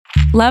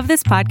Love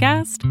this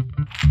podcast?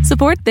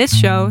 Support this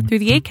show through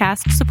the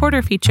Acast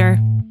supporter feature.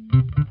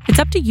 It's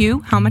up to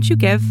you how much you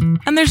give,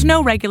 and there's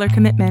no regular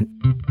commitment.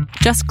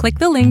 Just click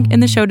the link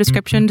in the show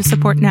description to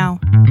support now.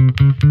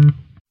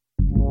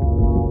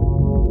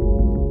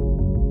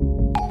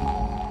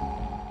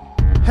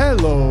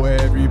 Hello,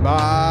 everybody.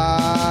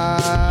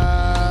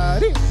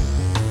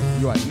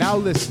 You are now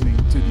listening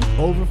to the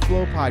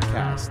Overflow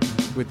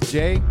Podcast with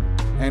Jay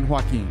and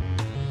Joaquin.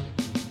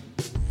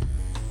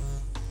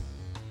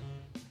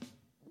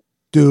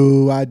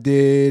 Do I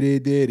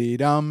diddy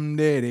dum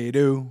diddy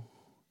do.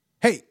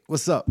 Hey,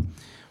 what's up,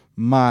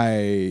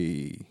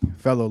 my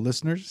fellow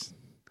listeners?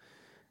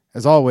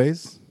 As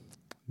always,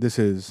 this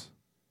is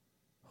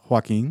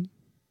Joaquin.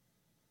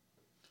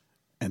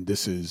 And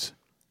this is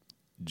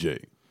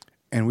Jay.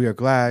 And we are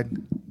glad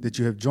that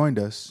you have joined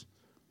us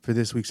for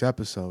this week's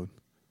episode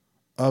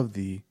of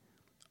the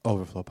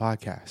Overflow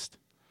Podcast.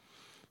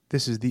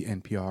 This is the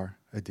NPR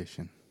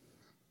edition.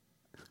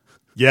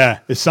 Yeah,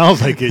 it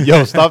sounds like it.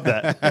 Yo, stop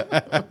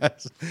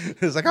that.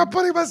 It's like I'm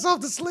putting myself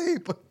to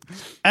sleep.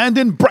 And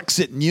in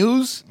Brexit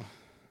news,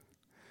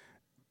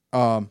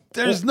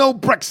 there's no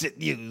Brexit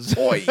news.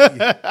 Oi.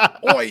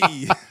 Oi.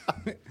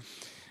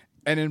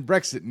 And in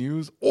Brexit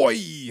news,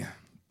 oi.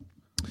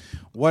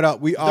 What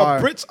up? The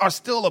Brits are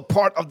still a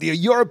part of the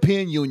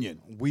European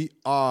Union. We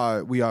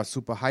are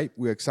super hyped.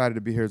 We're excited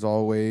to be here as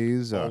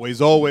always.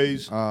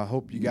 Always.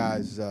 Hope you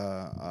guys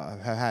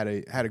have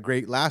had a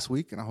great last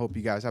week, and I hope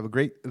you guys have a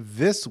great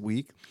this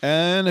week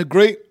And a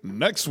great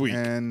next week.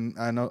 and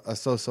I know a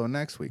so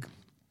next week.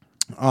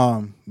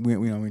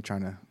 We're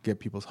trying to get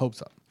people's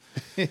hopes up.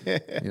 You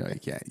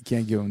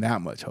can't give them that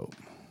much hope.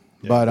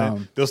 Yeah, But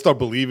they'll start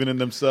believing in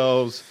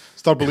themselves,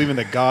 start believing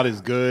that God is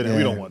good, and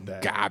we don't want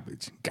that.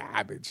 Garbage.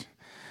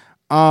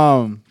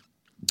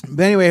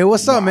 But anyway,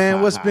 what's up,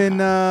 man? What's been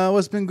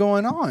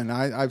going on?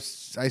 I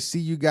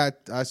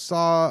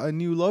saw a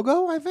new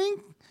logo, I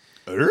think.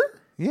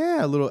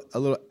 Yeah, a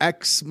little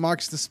X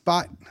marks the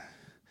spot.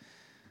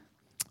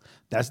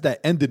 That's that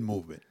ended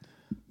movement.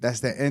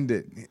 That's the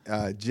ended.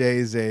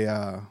 Jay's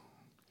a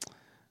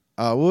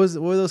what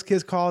were those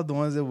kids called? The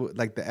ones that were,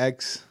 like the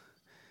X.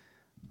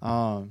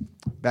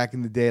 Back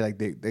in the day, like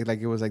they like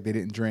it was like they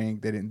didn't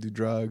drink, they didn't do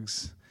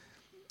drugs.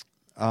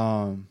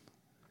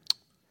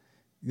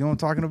 You know what I'm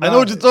talking about? I know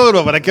what you're talking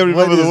about, but I can't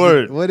remember the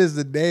word. What is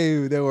the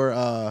name? They were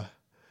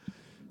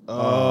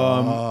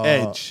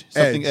Edge.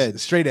 Something edge.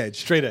 Straight edge.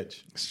 Straight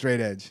edge. Straight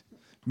edge.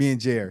 Me and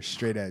Jay are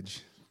straight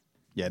edge.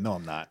 Yeah, no,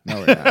 I'm not.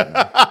 No, we're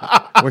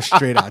not. We're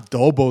straight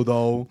adobo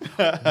though.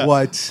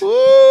 What?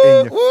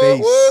 In your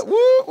face.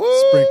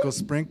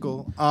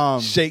 Sprinkle.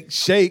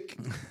 Shake.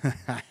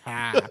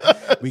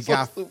 We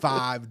got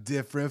 5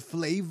 different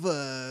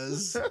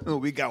flavors.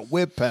 We got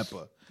with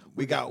pepper.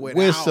 We got with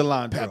without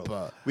cilantro.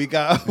 pepper. We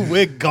got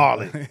with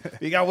garlic.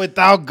 We got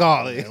without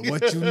garlic. And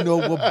what you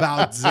know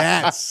about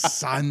that,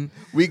 son?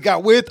 We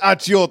got with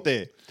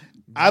achiote.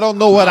 I don't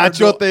know what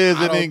achiote is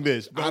in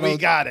English, but we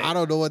got it. I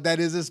don't know what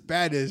that is in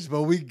Spanish,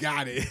 but we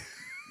got it.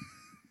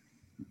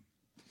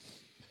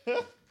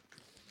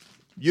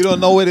 You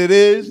don't know what it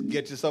is?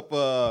 Get yourself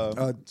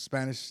a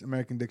Spanish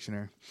American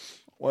dictionary.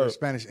 Word. Or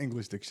Spanish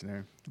English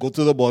dictionary. Go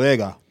to the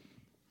bodega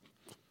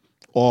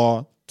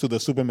or to the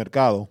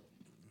supermercado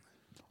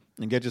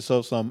and get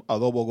yourself some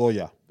adobo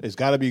Goya. It's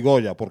got to be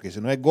Goya, porque si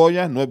no es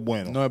Goya, no es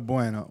bueno. No es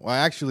bueno. Well,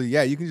 actually,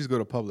 yeah, you can just go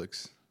to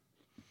Publix.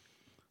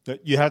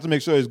 You have to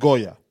make sure it's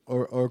Goya.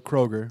 Or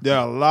Kroger. There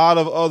are a lot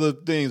of other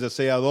things that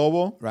say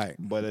adobo. Right.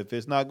 But if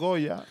it's not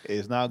Goya,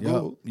 it's not Yep.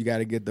 good. You got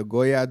to get the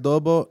Goya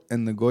Adobo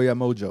and the Goya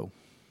Mojo.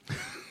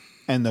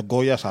 And the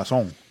Goya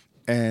Sazon.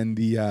 And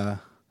the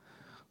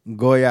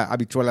Goya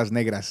Habichuelas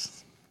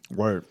Negras.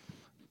 Word.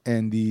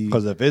 And the...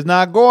 Because if it's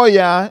not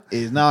Goya,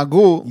 it's not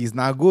good. It's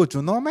not good.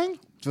 You know, man?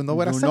 You know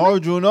what I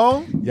said? You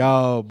know?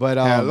 Yo, but...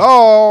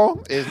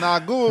 Hello. It's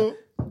not good.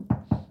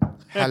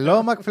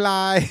 Hello,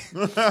 McFly.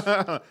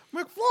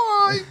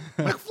 McFly.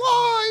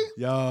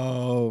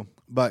 Yo.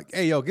 But,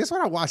 hey, guess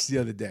what I watched the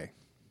other day?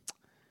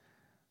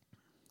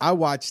 I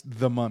watched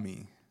The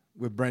Mummy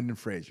with Brendan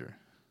Fraser.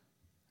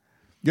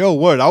 Yo,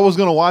 word. I was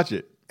going to watch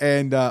it.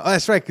 And,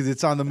 that's right, because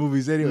it's on the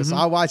movies anyway. So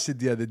I watched it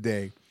the other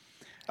day.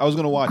 I was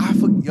going to watch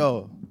it.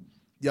 Yo,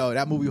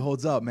 that movie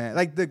holds up, man.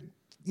 Like,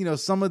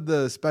 some of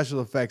the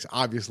special effects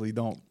obviously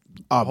don't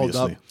hold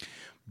up.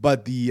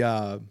 But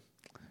the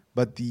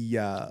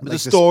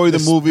story, the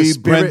movie,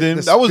 spirit, Brendan.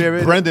 That was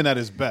Brendan at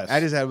his best.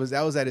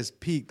 That was at his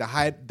peak.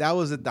 That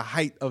was at the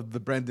height of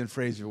the Brendan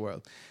Fraser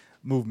world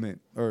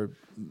movement or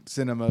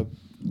cinema.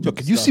 Yo,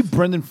 could you see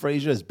Brendan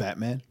Fraser as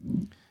Batman?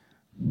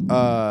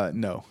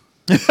 No.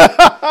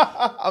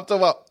 I'm talking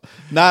about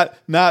not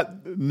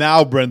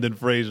now Brendan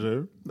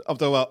Fraser. I'm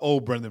talking about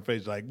old Brendan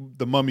Fraser, like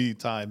the Mummy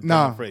time.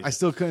 No, Fraser. I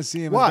still couldn't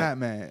see him Why? as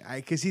Batman.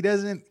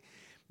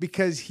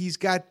 Because he's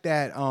got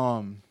that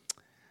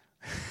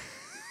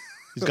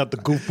He's got the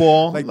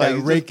goofball, like that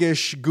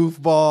rakish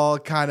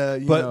goofball kind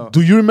of. But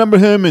do you remember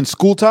him in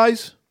School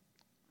Ties?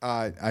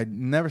 I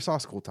never saw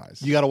School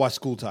Ties. You got to watch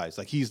School Ties.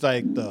 Like he's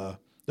like the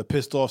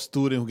pissed off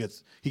student who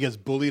gets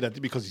bullied, I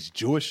think, because he's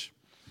Jewish.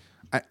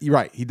 You're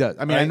right. He does.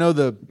 I mean, I Right? know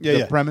the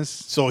premise.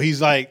 So he's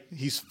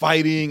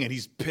fighting and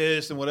he's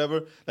pissed and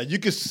whatever. Like you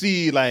can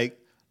see like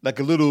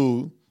a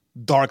little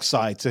dark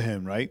side to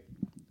him, right?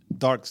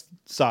 Dark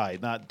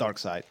side, not dark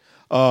side.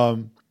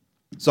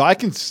 So I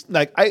can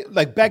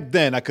like back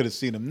then I could have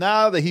seen him.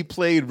 Now that he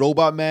played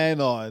Robot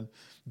Man on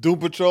Doom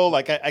Patrol,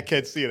 like I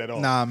can't see it at all.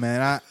 Nah,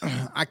 man,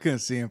 I couldn't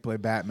see him play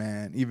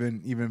Batman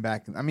even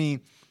back. I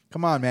mean,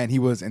 come on, man. He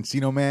was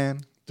Encino Man.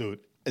 Dude,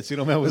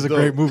 Encino Man was a dope.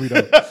 great movie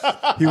though.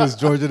 He was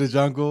George of the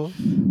Jungle.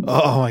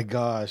 Oh my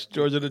gosh,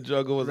 George of the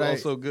Jungle was Right.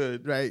 also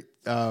good. Right.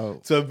 To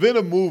have been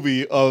a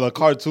movie of a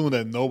cartoon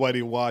that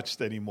nobody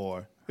watched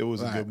anymore, it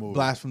was a good movie.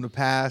 Blast from the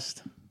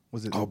Past.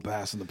 Was it? Oh,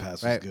 Blast from the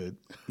Past Right. was good.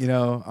 You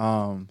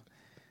know,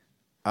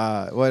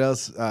 what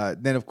else?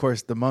 Then of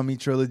course the Mummy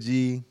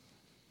trilogy.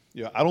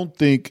 Yeah, I don't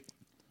think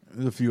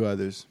There's a few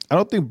others.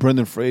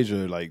 Brendan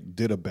Fraser like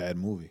did a bad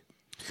movie.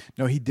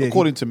 No, he did.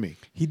 According to me.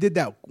 He did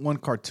that one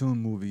cartoon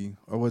movie,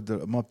 or was the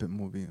Muppet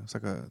movie? It's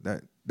like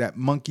that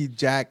Monkey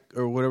Jack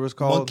or whatever it's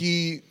called.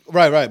 Monkey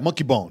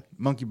Bone.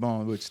 Monkey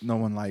Bone, which no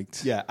one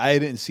liked. Yeah, I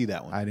didn't see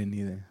that one. I didn't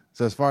either.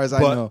 So as far as I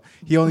But- know,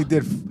 he only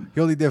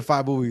did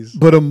 5 movies.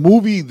 But a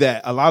movie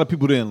that a lot of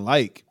people didn't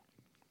like,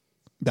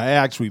 that I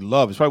actually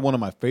love, it's probably one of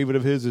my favorite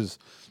of his is,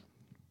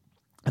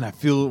 and I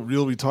feel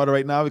real retarded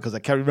right now because I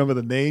can't remember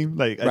the name.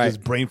 Like I Right.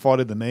 just brain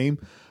farted the name.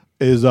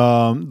 Is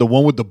the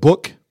one with the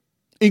book,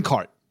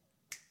 Inkheart.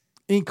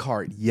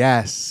 Inkheart,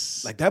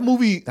 yes. Like that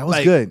movie, That was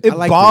like, good. It I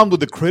liked bombed it. with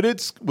the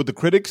critics. The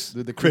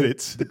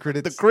critics.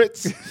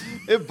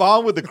 It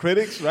bombed with the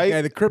critics, right?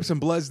 Yeah, the Crips and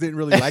Bloods didn't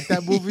really like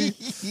that movie.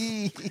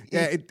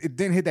 Yeah, it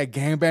didn't hit that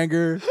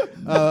gangbanger.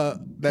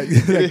 That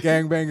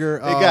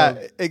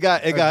gangbanger.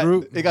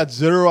 It got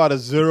 0 out of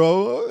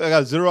 0. It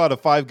got 0 out of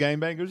 5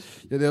 gangbangers.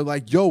 Yeah, they're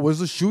like, "Yo, where's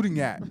the shooting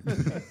at?"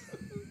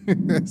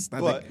 It's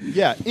not But like,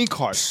 yeah,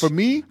 Inkheart. For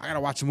me, I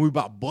gotta watch a movie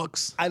about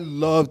books. I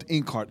loved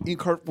Inkheart.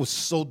 Inkheart was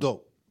so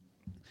dope.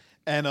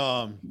 And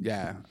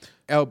Yeah.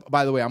 Oh,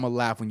 by the way, I'm gonna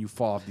laugh when you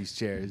fall off these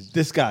chairs.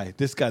 this guy,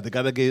 the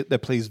guy that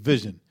plays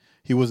Vision,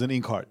 he was in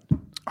Inkheart,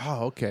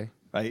 Oh, okay.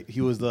 right? He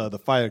was the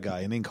fire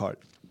guy in Inkheart.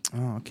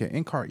 Oh, okay.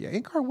 Inkheart. Yeah,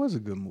 Inkheart was a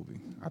good movie.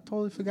 I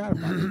totally forgot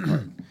about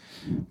Inkheart.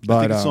 I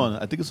But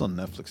think it's on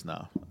Netflix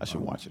now. I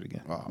should watch it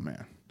again. oh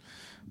man.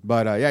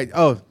 But yeah.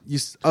 Oh,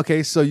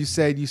 okay. So you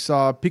said you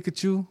saw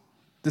Pikachu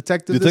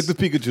Detective. Detective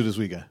Pikachu this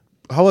weekend.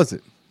 How was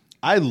it?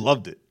 I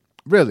loved it.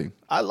 Really?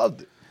 I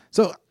loved it.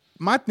 So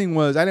my thing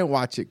was I didn't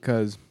watch it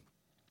because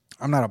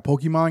I'm not a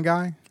Pokemon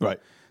guy. Right.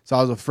 So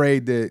I was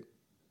afraid that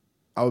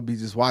I would be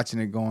just watching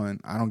it going,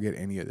 I don't get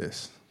any of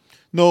this.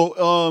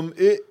 No,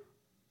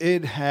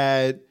 it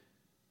had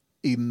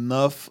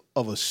enough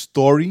of a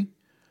story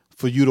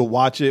for you to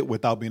watch it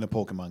without being a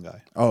Pokemon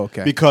guy. Oh,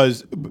 okay.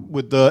 Because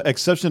with the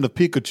exception of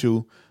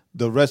Pikachu,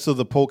 the rest of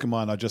the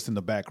Pokemon are just in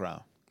the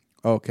background,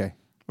 Okay.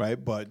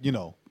 right? But, you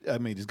know, I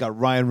mean, it's got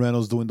Ryan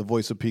Reynolds doing the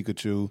voice of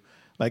Pikachu.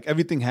 Like,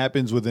 everything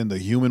happens within the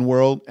human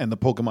world, and the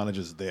Pokemon are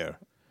just there,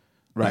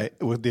 right?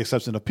 With the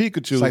exception of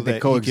Pikachu. It's like that they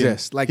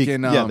coexist. they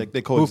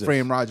Who coexist.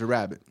 Framed Roger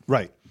Rabbit.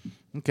 Right,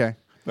 Okay.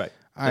 right.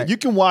 All right. You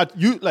can watch,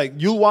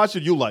 you'll watch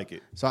it, you'll like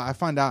it. So I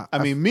find out. I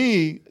mean,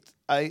 me,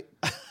 I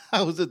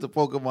was into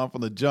Pokemon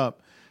from the jump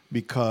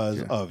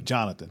because of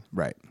Jonathan.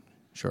 Right.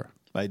 Sure.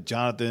 Like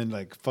Jonathan,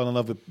 like fell in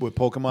love with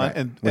Pokemon, Right.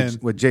 and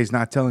What Jay's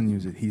not telling you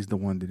is that he's the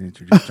one that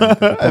introduced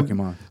Jonathan to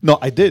Pokemon. no,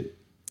 I did.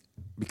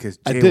 Because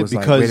I Jay did, was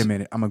like, because wait a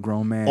minute, I'm a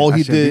grown man. all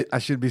he I should be- did- I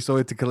should be so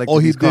into collecting All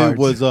he these cards.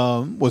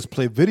 did was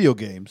play video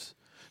games.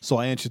 So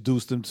I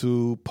introduced him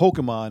to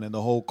Pokemon and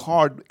the whole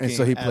card and game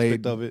so he aspect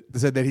played. of it. They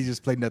said that he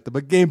just played nothing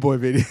but Game Boy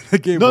video.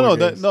 Game No, Boy no,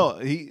 games. no.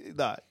 He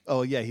not.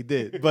 Oh yeah, he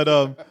did. But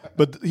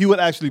he would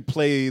actually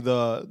play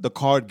the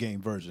card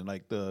game version,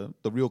 like the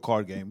real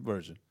card game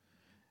version.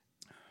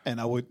 And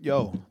I would,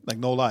 like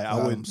no lie,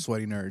 I would.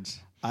 Sweaty nerds.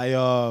 I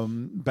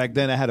back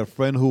then I had a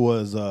friend who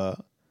was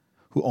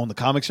who owned the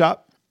comic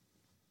shop,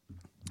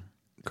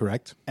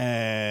 Correct.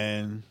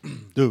 and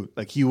dude,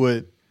 like he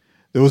would.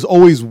 There was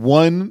always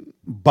one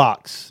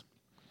box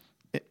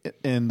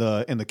in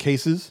the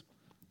cases,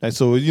 and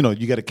so you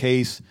get a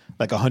case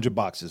like 100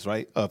 boxes,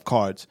 right, of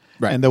cards,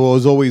 Right. and there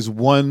was always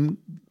one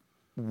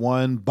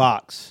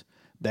box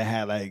that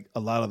had like a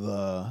lot of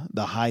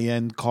the high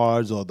end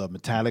cards or the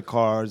metallic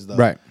cards,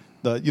 Right.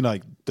 The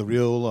like the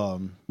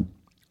real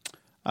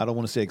I don't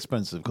want to say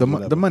expensive, 'cause The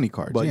whatever. money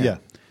cards. But yeah.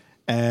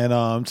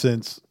 and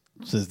since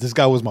this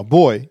guy was my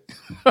boy,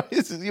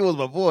 since he was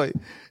my boy,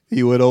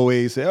 he would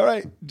always say, "All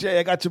right, Jay,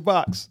 I got your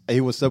box." And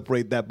he would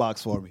separate that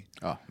box for me.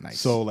 Oh, nice.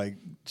 So like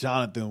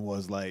Jonathan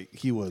was like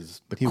he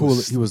was he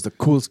was the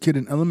coolest kid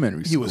in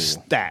elementary school. he was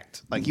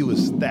stacked. Like he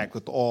was stacked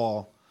with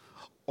all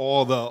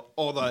the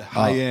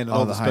high end and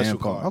all the special high-end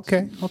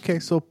cards. Okay.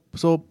 So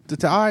all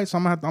right. So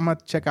I'm gonna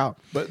check out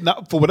But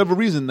now, for whatever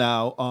reason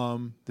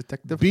now,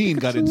 Detective Bean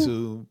got Pikachu.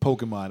 into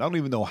Pokemon. I don't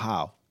even know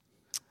how.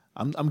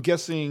 I'm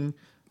guessing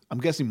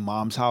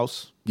Mom's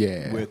house.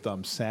 Yeah. With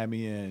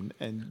Sammy and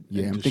Yeah, and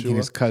I'm thinking Joshua.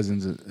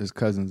 his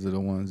cousins are the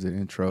ones that He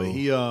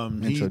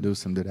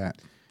introduced him to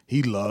that.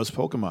 he loves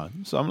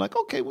Pokemon. So I'm like,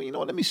 okay, well, you know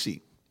what? Let me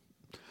see.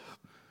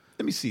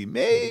 let me see.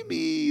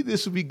 Maybe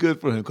this would be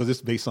good for him because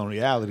it's based on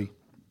reality,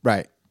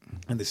 Right.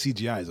 and the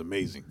CGI is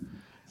amazing.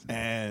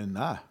 And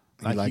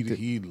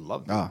he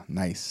loved it. Oh,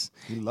 nice.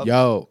 He loved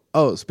Yo.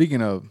 Oh,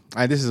 speaking of,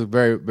 this is a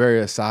very, very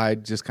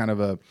aside, just kind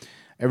of a,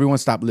 everyone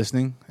stop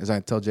listening as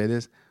I tell Jay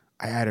this.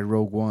 I added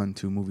Rogue One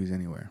to Movies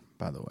Anywhere,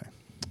 by the way.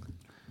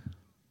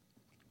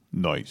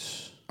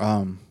 Nice.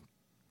 What?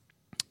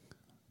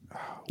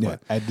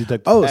 Add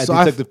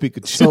Detective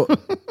Pikachu.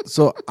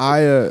 So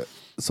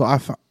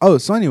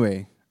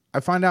anyway, I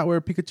find out where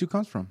Pikachu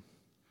comes from.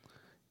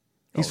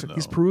 He's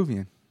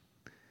Peruvian.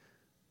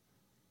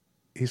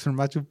 He's from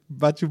Machu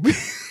Picchu.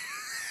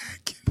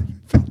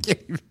 I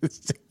can't even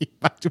say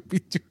Machu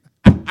Picchu.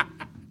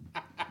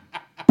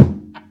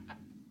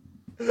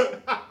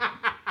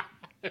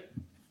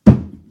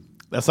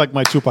 That's like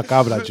my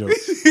chupacabra joke.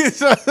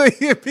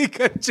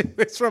 Pikachu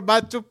is from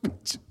Machu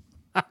Picchu.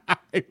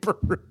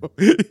 Peru.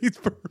 He's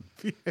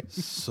Peruvian.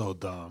 So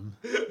dumb.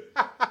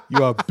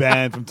 You are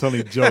banned from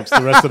telling jokes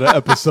the rest of the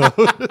episode.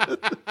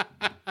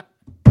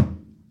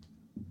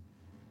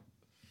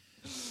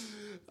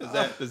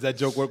 Does that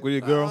joke work with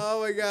your girl?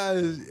 Oh my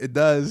gosh, it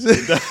does.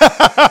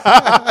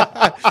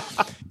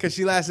 Because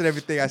she laughs at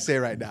everything I say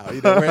right now.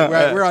 You know,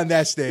 we're on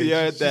that stage.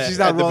 Yeah, at that, she's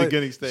not at the rolling,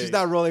 beginning stage. She's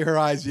not rolling her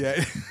eyes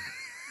yet.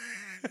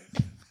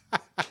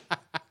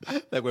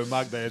 Like where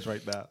Magda is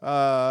right now.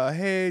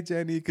 Hey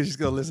Jenny, because she's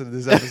gonna listen to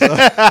this episode.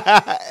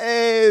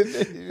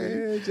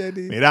 Hey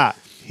Jenny. Mira,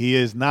 he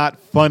is not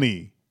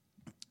funny.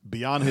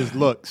 Beyond his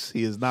looks,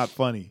 he is not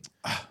funny.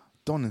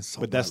 Don't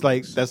insult. But that's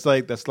like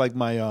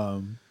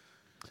my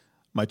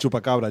my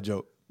chupacabra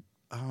joke.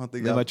 I don't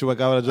think My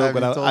chupacabra joke.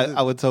 But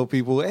I would tell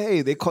people,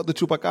 hey, they caught the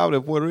chupacabra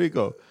in Puerto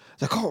Rico.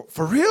 It's like, oh,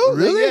 for real?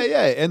 Really?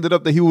 Yeah. It ended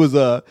up that he was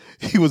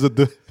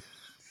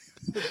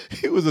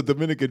a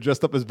Dominican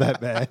dressed up as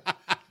Batman.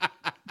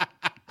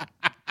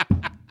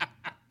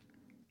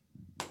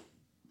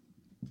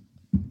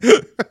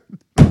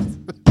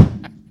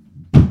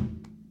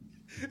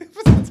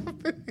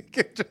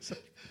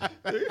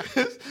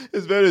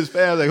 It's very his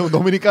fans like un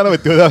dominicano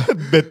vestido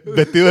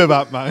de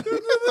Batman.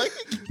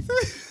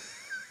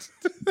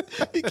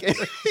 he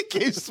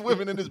came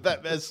swimming in his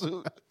Batman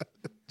suit.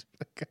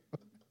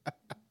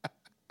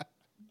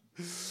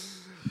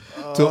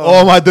 To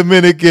all my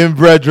Dominican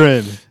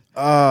brethren,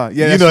 yeah,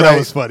 you know that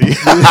was funny.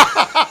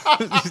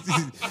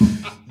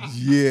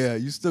 Yeah,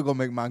 you still gonna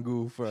make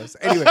mango for us.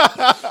 Anyway.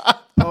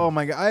 Oh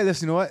my God! All right,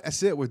 listen, you know what?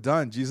 That's it. We're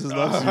done. Jesus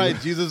loves you. All right,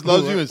 Jesus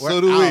loves you, and so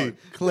do we.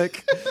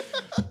 Click.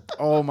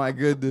 Oh my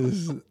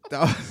goodness! They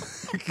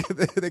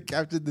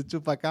captured the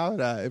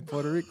chupacabra in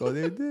Puerto Rico.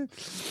 They did.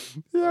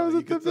 Yeah, it was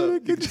a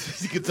Dominican.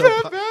 You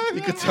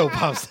could tell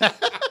Pops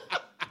that.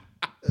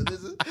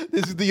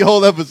 This is the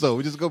whole episode.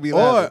 We're just gonna be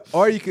laughing.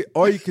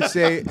 Or you could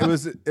say it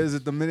was a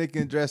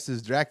Dominican dressed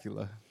as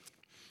Dracula.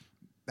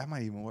 That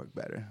might even work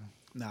better.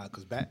 Nah,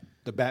 because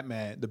the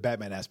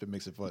Batman aspect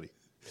makes it funny.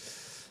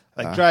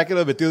 Like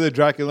Dracula, vestido de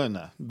Dracula,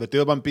 nah.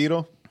 Vestido de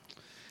vampiro.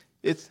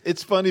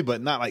 It's funny, but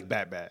not like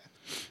Batman.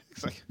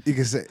 It's like You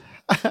can say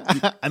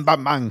I'm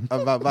Batman.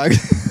 Soy Batman. Yo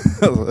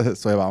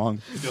soy Batman.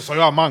 Soy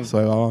Batman.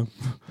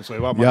 Soy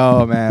Batman.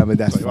 Yo, man, but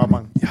that's Soy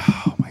Batman.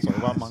 Oh my Soy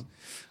God. Batman.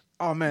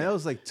 Oh man, that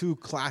was like two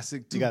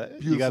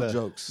beautiful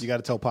jokes. You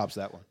gotta tell Pops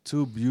that one.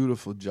 Two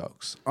beautiful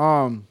jokes.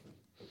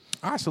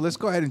 All right, so let's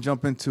go ahead and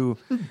jump into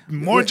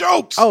More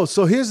jokes. Oh,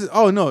 so here's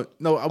I went to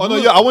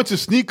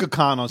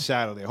SneakerCon on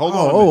Saturday. Hold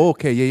on.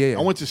 Okay, yeah.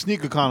 I went to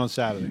SneakerCon on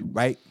Saturday.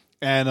 Right.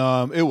 And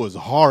it was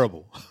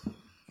horrible.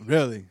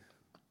 Really?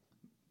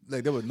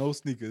 Like there were no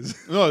sneakers.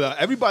 No,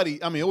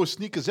 everybody, I mean, it was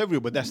sneakers everywhere,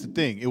 but that's the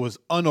thing. It was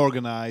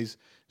unorganized,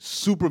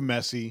 super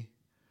messy.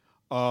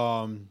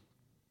 They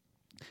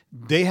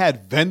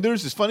had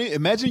vendors. It's funny.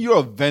 Imagine you're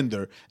a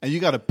vendor and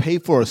you got to pay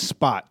for a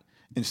spot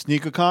in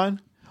SneakerCon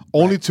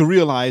only to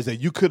realize that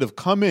you could have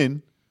come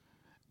in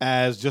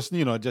as just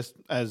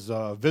as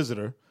a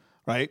visitor,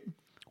 right?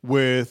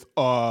 With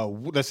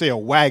let's say a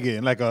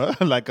wagon, like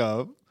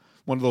a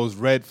one of those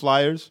red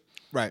flyers,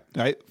 Right.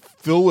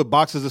 filled with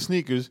boxes of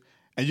sneakers,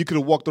 and you could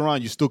have walked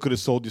around. You still could have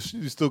sold your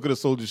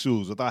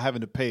shoes without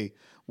having to pay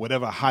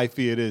whatever high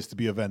fee it is to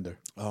be a vendor.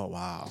 Oh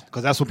wow.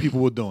 Because that's what people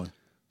were doing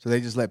So they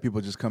just let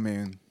people just come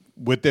in.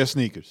 with their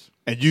sneakers,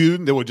 and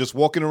they were just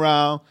walking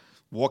around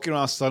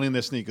selling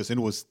their sneakers, and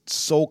it was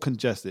so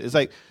congested. It's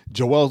like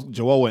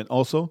Joel went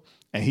also,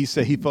 and he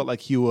said he felt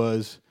like he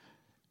was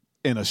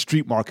in a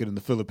street market in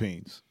the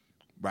Philippines.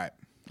 Right.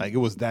 Like it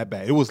was that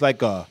bad. It was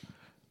like a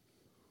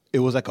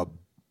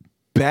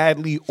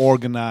badly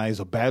organized,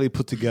 a badly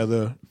put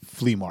together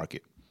flea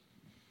market.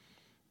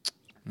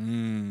 I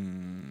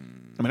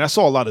mean, I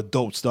saw a lot of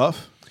dope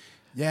stuff.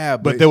 Yeah,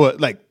 But there were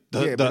like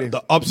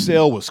the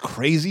upsell was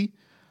crazy.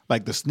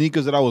 Like the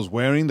sneakers that I was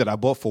wearing that I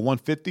bought for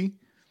 $150,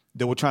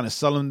 they were trying to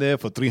sell them there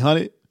for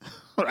 $300,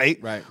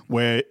 right? Right.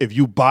 Where if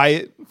you buy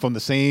it from the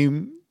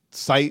same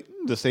site,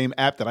 the same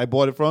app that I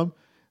bought it from,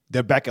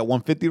 they're back at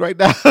 $150 right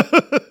now.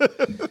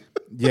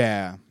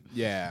 Yeah.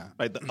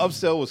 Like the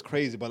upsell was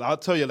crazy, but I'll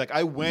tell you, like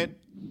I went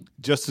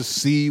just to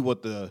see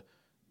what the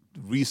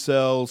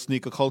resale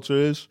sneaker culture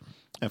is.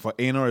 and for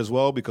Anar as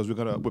well, because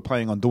we're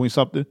planning on doing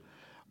something.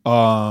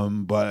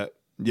 But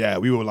yeah,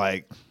 we were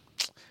like,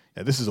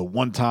 yeah, this is a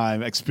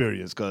one-time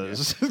experience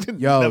because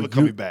never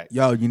coming back.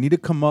 Yo, you need to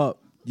come up.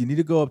 You need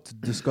to go up to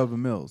Discover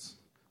Mills,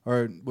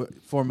 or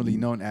formerly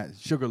known as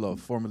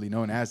Sugarloaf, formerly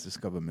known as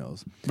Discover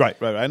Mills. Right.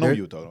 I know what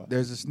you were talking about.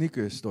 There's a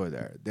sneaker store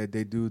there that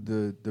they do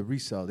the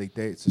resale.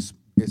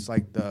 It's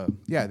like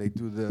they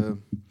do the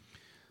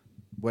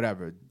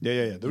whatever.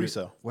 Yeah. The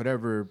resale.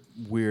 Whatever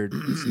weird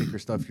sneaker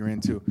stuff you're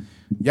into.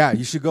 Yeah,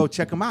 you should go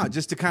check them out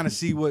just to kind of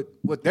see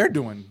what they're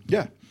doing.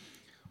 Yeah.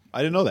 I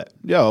didn't know that.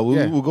 Yeah,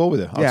 we'll go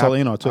with it. I'll tell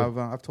Anar too.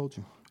 I've told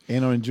you.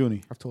 Anar and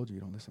Junie. I've told you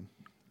don't listen.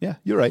 Yeah,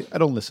 you're right. I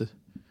don't listen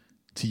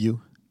to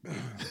you.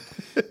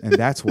 And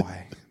that's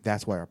why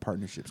our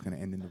partnership's going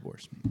to end in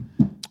divorce.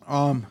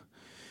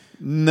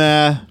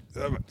 Nah.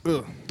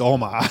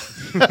 Toma.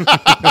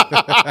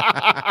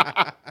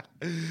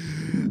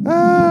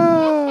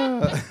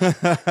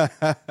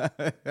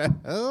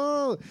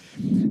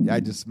 I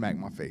just smacked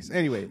my face.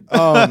 Anyway,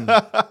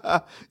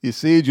 you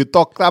see, you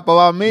talk crap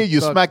about me,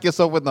 you smack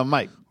yourself with the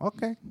mic.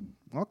 Okay,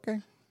 I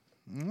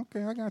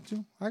got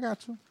you.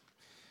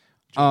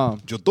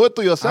 You do it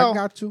to yourself. I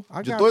got you.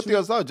 You do it to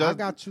yourself. I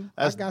got you.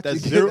 That's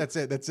zero. That's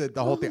it.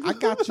 The whole thing. I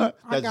got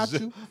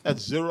you.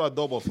 That's zero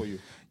adobo for you.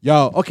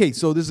 Yo, okay.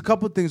 So there's a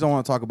couple of things I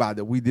want to talk about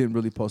that we didn't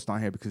really post on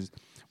here because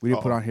we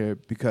didn't put on here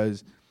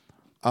because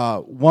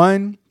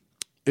one,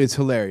 it's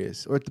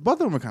hilarious. Or both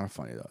of them are kind of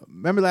funny though.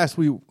 Remember last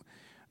week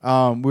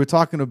we were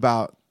talking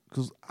about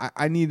because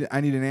I need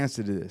an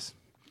answer to this.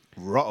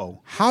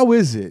 Uh-oh. How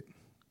is it?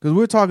 Because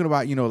we're talking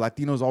about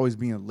Latinos always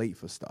being late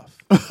for stuff,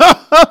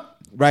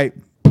 right?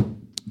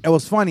 It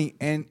was funny,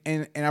 and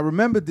I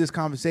remembered this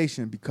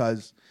conversation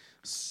because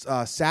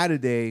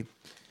Saturday,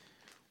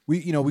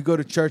 we go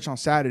to church on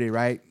Saturday,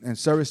 right? And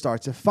service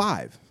starts at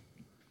 5,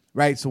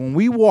 right? So when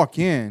we walk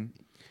in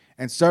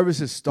and service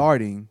is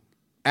starting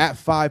at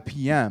 5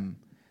 p.m.,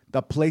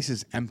 the place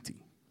is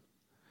empty,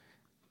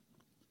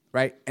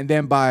 right? And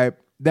then by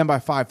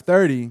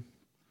 5:30,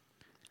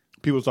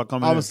 people start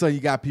coming in. All of a sudden,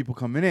 you got people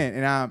coming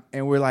in,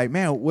 and we're like,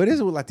 man, what is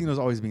it with Latinos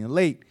always being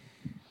late?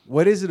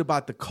 What is it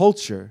about the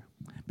culture?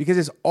 Because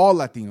it's all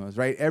Latinos,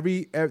 right?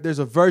 There's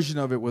a version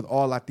of it with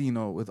all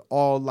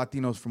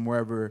Latinos from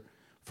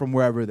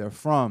wherever they're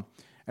from.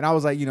 And I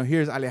was like,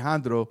 here's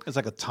Alejandro. It's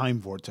like a time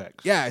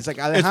vortex. Yeah, it's like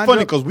Alejandro. It's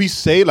funny because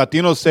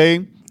Latinos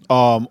say,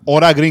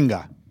 hora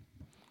gringa.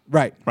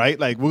 Right.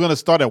 Like, we're going to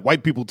start at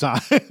white people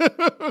time.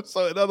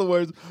 So, in other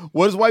words,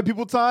 what is white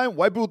people time?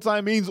 White people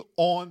time means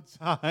on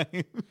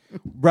time.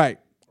 Right.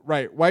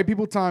 White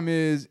people time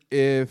is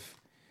if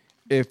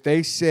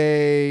they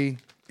say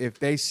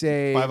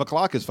 5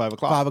 o'clock is 5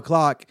 o'clock. 5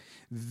 o'clock.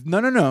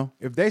 No.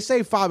 If they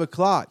say 5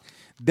 o'clock,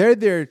 they're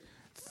there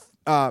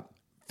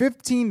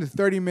 15 to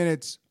 30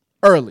 minutes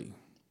early.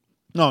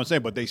 No, I'm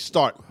saying, but they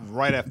start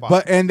right at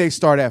 5. And they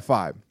start at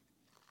 5.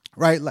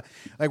 Right?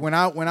 Like when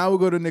I would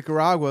go to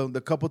Nicaragua,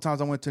 the couple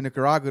times I went to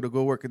Nicaragua to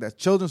go work at that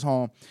children's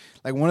home,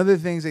 like one of the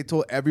things they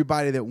told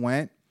everybody that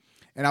went,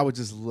 and I would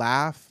just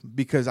laugh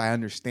because I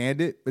understand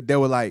it, but they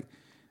were like,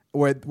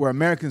 where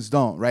Americans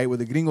don't, right? Where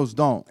the gringos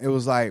don't. It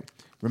was like,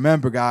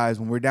 remember, guys,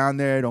 when we're down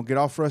there, don't get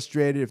all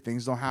frustrated if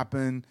things don't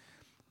happen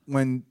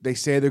when they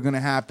say they're going to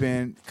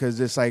happen, because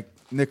it's like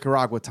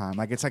Nicaragua time.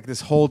 Like it's like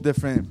this whole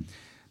different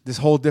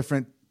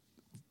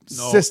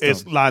system.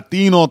 It's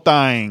Latino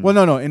time. Well,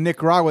 no. In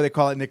Nicaragua, they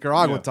call it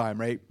Nicaragua time,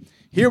 right?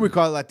 Here we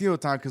call it Latino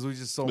time because we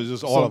just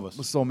all of us.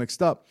 We're so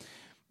mixed up.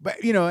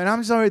 But and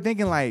I'm just already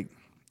thinking like,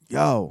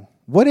 yo,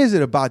 what is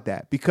it about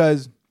that?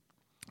 Because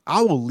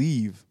I will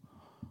leave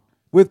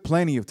with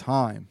plenty of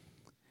time.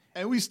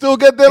 And we still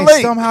get there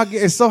late.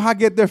 Somehow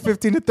get there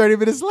 15 to 30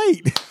 minutes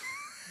late.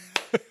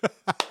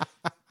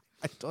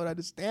 I don't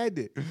understand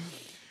it.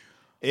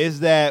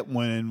 Is that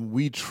when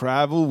we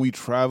travel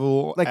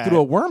like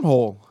through a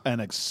wormhole,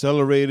 an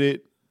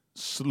accelerated,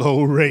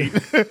 slow rate.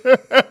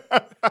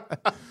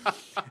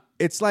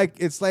 It's like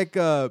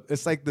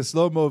the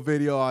slow-mo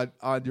video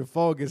on your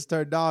phone gets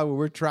turned on when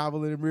we're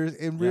traveling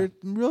in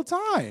real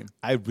time.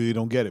 I really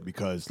don't get it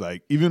because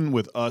like even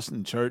with us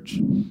in church,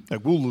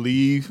 like we'll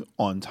leave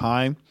on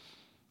time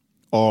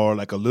or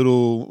like a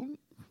little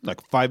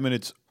like 5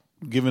 minutes,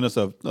 giving us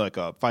a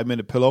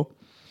 5-minute pillow,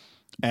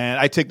 and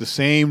I take the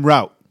same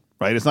route.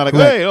 Right? It's not like,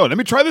 hey, let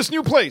me try this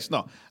new place.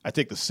 No, I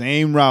take the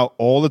same route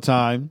all the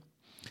time.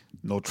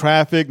 No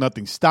traffic,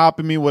 nothing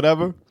stopping me,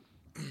 whatever.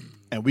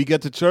 And we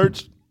get to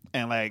church,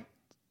 and like,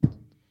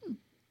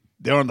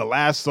 they're on the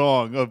last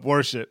song of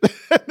worship.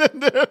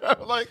 And they're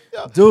like,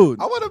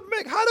 dude, how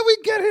do we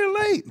get here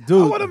late?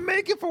 Dude, I want to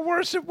make it for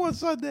worship one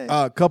Sunday.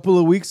 A couple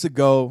of weeks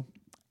ago,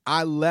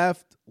 I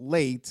left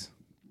late,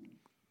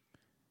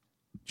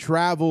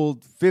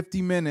 traveled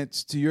 50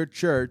 minutes to your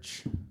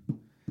church,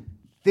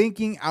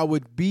 thinking I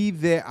would be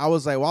there. I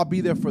was like, well, I'll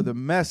be there for the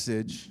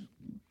message.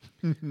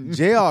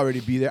 Jay already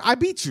be there. I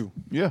beat you.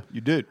 Yeah,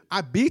 you did. I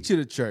beat you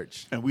to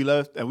church. And we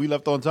left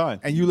on time.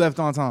 And you left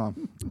on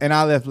time. And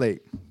I left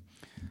late.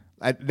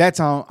 At that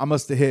time, I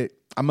must have hit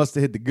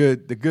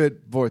the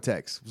good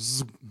vortex.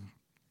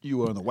 You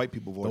were in the white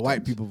people vortex. The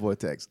white people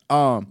vortex.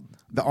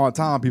 The on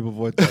time people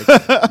vortex.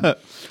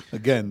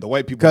 Again, the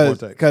white people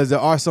vortex. Because there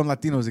are some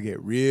Latinos that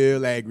get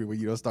real angry when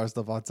you don't start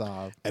stuff on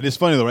time. And it's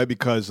funny though, right?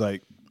 Because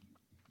like,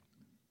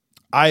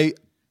 I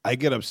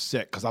get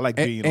upset because I like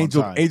being on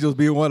time. Angels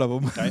being one of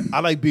them. Right?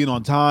 I like being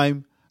on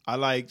time. I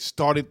like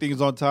starting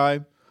things on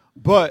time.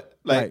 But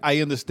like, Right.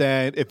 I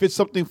understand if it's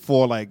something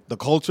for like the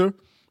culture,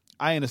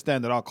 I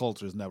understand that our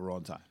culture is never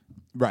on time.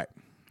 Right.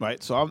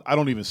 Right? So I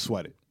don't even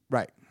sweat it.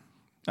 Right.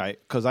 Right?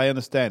 Because I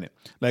understand it.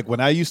 Like when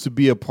I used to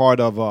be a part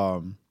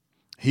of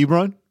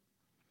Hebron,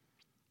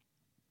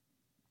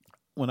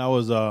 when I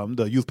was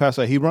the youth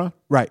pastor at Hebron,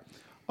 Right.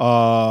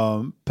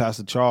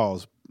 Pastor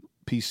Charles,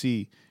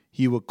 PC,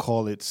 he would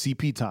call it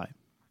CP time,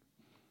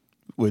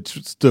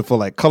 which stood for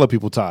like color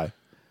people time,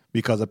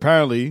 because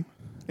apparently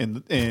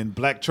in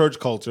black church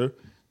culture,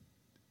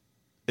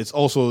 it's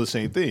also the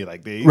same thing.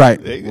 Like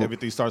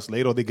everything starts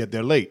late or they get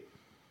there late,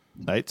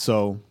 right?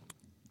 So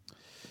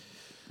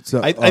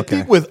I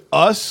think with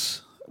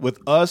us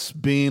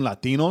being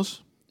Latinos,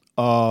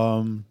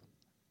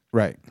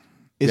 right.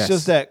 it's Yes.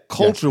 just that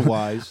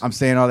culture-wise. I'm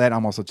saying all that.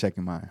 I'm also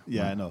checking mine.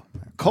 Yeah, I know.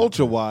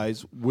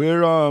 Culture-wise,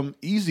 we're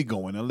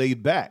easygoing and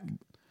laid back,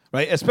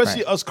 right?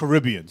 Especially us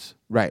Caribbeans.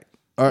 Right.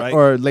 Right.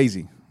 Or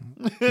lazy.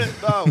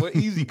 No, we're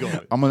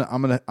easygoing. I'm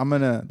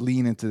gonna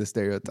lean into the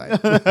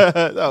stereotype.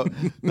 no,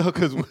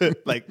 because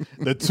like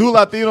the two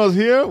Latinos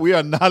here, we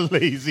are not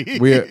lazy.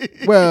 we're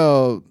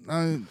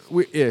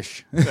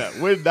ish. Yeah,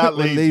 we're not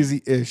We're lazy.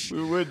 lazy-ish.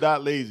 We're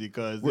not lazy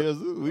because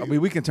I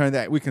mean, we can turn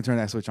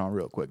that switch on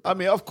real quick. I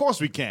mean, of course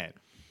we can,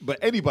 but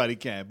anybody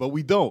can, but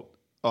we don't,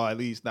 or at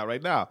least not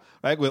right now.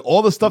 Right, with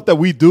all the stuff that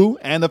we do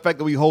and the fact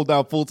that we hold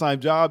down full-time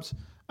jobs,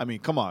 I mean,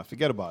 come on,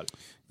 forget about it.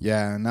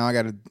 Yeah, now I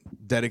got to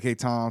dedicate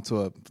time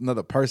to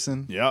another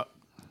person. Yep.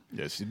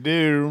 Yes, you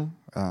do.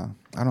 I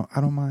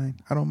don't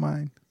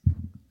mind.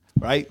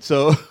 Right.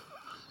 So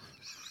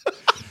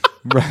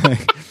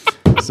Right.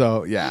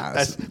 So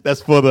yeah,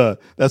 that's for the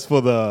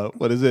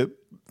what is it?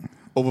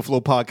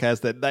 Overflow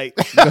podcast at night.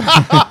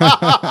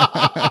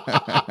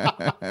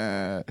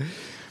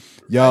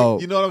 yo,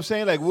 You know what I'm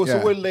saying? Like, Yeah.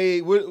 so we're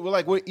laid.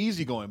 We're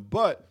easygoing,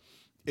 but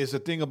it's a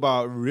thing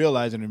about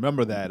realizing.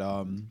 Remember that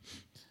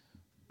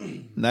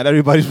not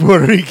everybody's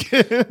Puerto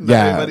Rican. Not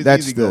yeah, everybody's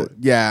that's easygoing.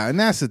 and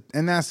that's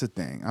the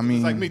thing. I mean,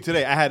 It's like me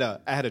today. I had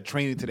a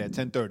training today at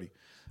 10:30,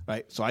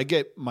 right? So I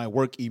get my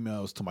work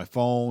emails to my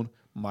phone,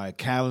 my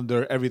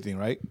calendar, everything,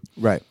 right?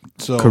 right.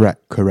 So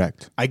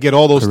Correct. I get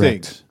all those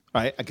Correct. things,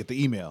 right? I get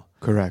the email.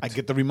 Correct. I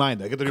get the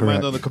reminder. I get the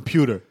reminder on the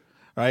computer,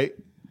 right?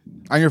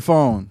 On your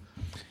phone,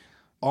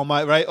 On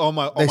my they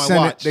my send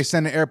watch. they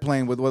send an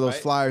airplane with those Right?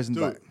 flyers and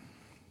Dude.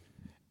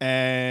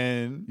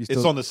 And You it's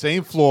still- on the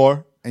same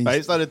floor. And you Right?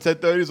 It's not at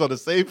 10:30. It's on the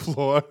same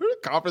floor.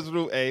 Conference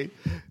room A.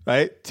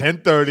 Right?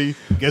 10:30.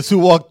 Guess who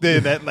walked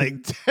in at like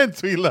 10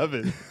 to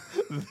 11?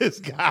 This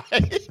guy.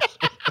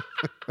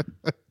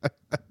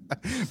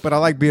 but I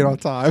like being on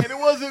time. And it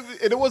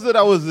wasn't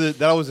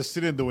that I was just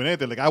sitting doing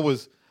anything. Like I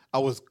was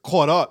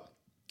caught up.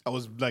 I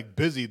was like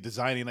busy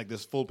designing like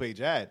this full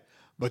page ad.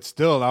 But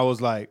still I was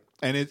like,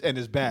 and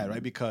it's bad,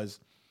 right? Because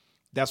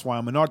that's why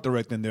I'm an art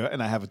director in there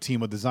and I have a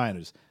team of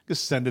designers.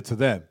 Just send it to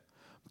them.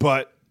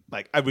 But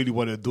like I really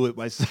wanted to do it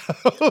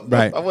myself.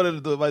 Right. I wanted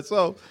to do it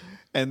myself.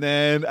 And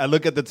then I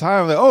look at the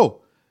time, I'm like,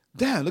 oh,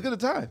 damn, look at the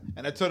time.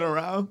 And I turn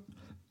around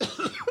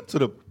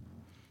to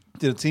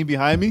the team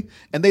behind me,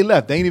 and they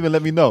left. They didn't even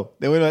let me know.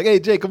 They were like, hey,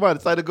 Jay, come on.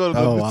 It's time to go to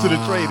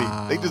the training.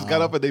 They just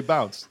got up and they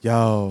bounced.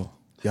 Yo,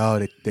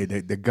 they're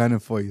gunning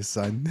for you,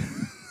 son.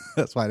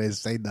 That's why they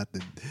say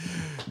nothing.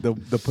 They'll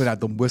put out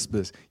them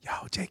whispers. Yo,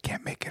 Jay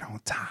can't make it on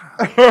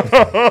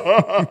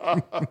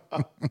time.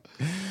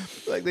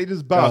 Like they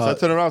just bounced. I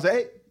turn around and say,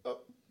 hey.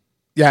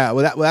 Yeah,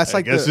 well, that's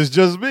like Guess it's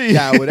just me.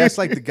 Yeah, well, that's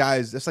like the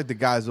guys. That's like the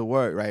guys at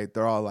work, right?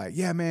 They're all like,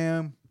 "Yeah,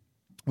 man,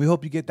 we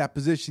hope you get that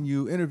position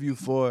you interviewed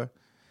for."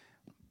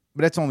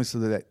 But that's only so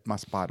that my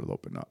spot will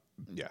open up.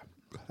 Yeah.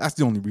 That's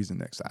the only reason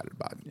they're excited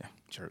about it. Yeah.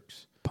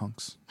 Jerks.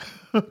 Punks.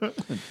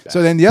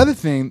 So then the other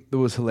thing that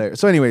was hilarious.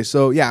 So anyway,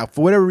 so yeah,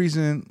 for whatever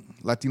reason,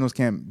 Latinos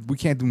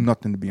can't do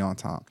nothing to be on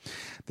time.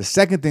 The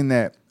second thing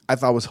that I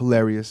thought was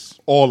hilarious,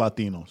 All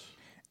Latinos.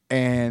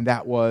 and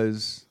that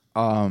was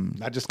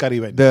Not just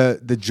Caribe.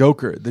 the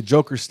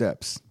Joker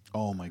steps.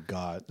 Oh my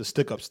God. The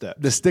stick up step.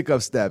 The stick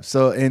up steps.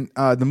 So in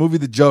the movie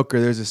The Joker,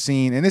 there's a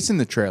scene, and it's in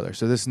the trailer,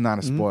 so this is not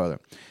a spoiler,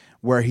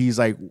 where he's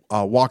like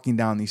walking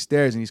down these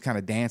stairs and he's kind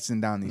of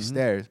dancing down these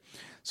stairs.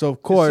 So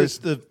of course,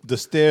 It's the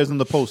stairs in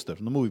the poster,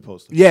 from the movie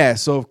poster. yeah.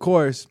 So of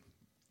course,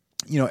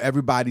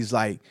 everybody's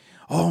like,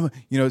 oh,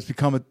 it's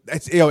become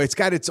it's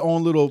got its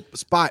own little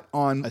spot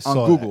on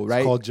Google, right?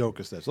 It's called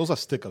Joker steps. Those are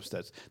stick up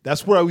steps.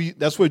 That's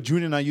where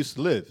Junior and I used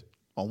to live,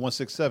 on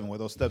 167, where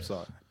those steps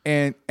are.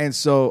 And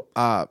so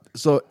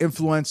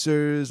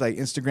influencers, like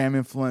Instagram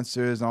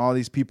influencers, and all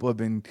these people have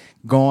been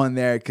going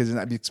there because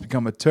it's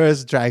become a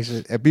tourist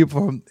attraction. And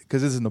people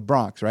because it's in the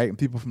Bronx, right? And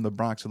people from the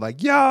Bronx are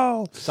like,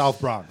 "Yo, South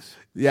Bronx.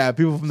 yeah."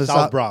 People from the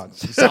South Bronx.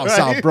 South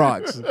Right?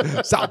 Bronx,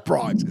 South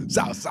Bronx,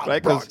 South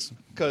Right? Bronx.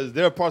 Because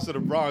there are parts of the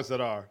Bronx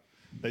that are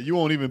that you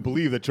won't even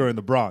believe that you're in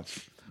the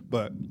Bronx.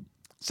 But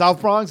South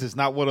Bronx is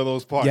not one of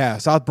those parts. Yeah,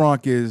 South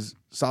Bronx is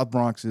South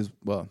Bronx. It's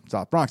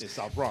South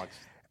Bronx.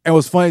 And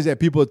what's funny is that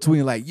people are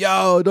tweeting like,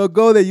 "Yo, don't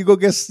go there. You go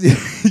get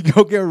you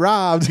go get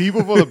robbed."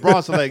 People from the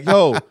Bronx are like,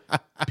 "Yo,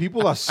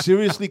 people are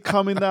seriously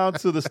coming down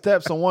to the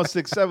steps on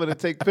 167 to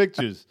take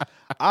pictures.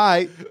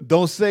 I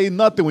don't say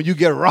nothing when you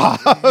get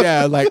robbed."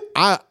 Yeah, like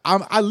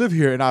I live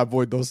here and I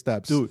avoid those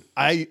steps, Dude,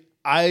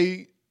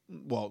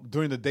 well,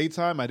 during the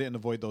daytime, I didn't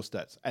avoid those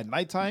steps. At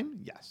nighttime,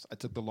 yes, I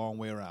took the long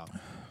way around.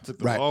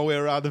 Long way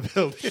around the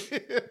building.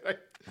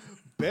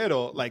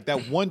 Pero, like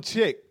that one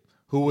chick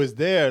who was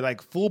there,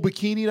 like full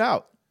bikinied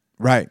out.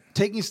 Right.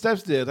 Taking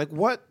steps there. Like,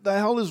 what the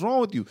hell is wrong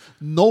with you?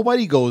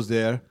 Nobody goes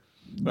there,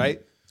 right?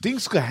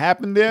 Things could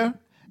happen there,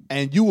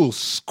 and you will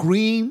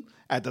scream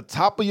at the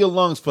top of your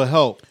lungs for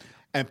help.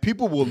 And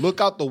people will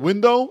look out the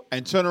window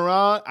and turn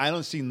around. I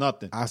don't see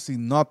nothing. I see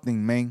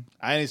nothing, man.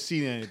 I didn't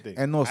see anything.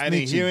 And no I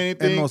didn't snitching. hear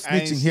anything. And no I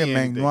didn't snitching see here,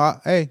 man.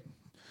 anything.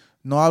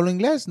 No hablo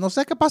inglés. No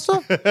sé qué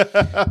pasó.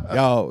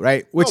 Yo,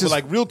 right? Which is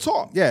like real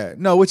talk. Yeah.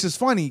 No, which is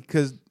funny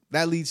because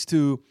that leads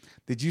to.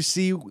 Did you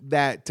see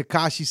that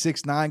Tekashi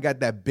 6ix9ine got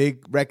that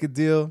big record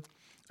deal?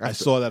 I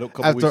saw that a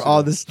couple weeks after ago.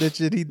 all the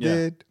snitching he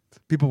did.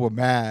 People were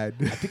mad.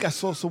 I think I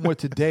saw somewhere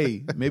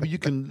today. Maybe you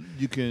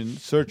can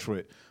search for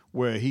it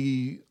where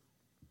he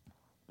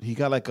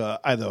got like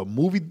either a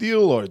movie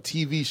deal or a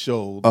TV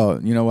show. Oh,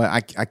 you know what?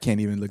 I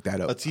can't even look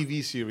that up. A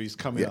TV series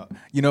coming up.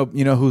 You know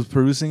who's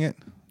producing it?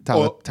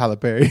 Tyler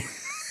Perry.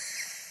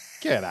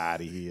 Get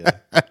out of here.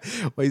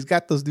 Well, he's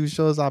got those new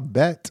shows, I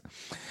bet.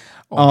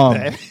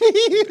 Man.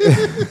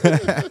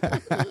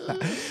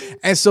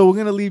 And so we're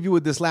gonna leave you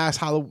with this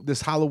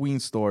this Halloween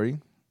story,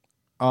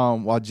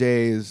 while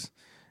Jay is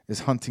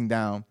hunting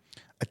down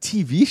a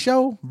TV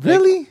show.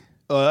 Really?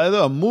 Either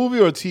a movie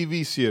or a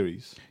TV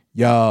series.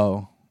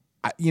 Yo,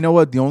 you know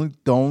what? The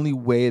only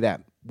way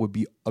that would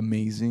be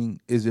amazing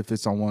is if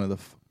it's on one of the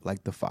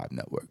 5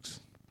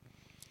 networks.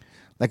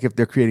 Like if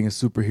they're creating a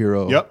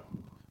superhero. Yep.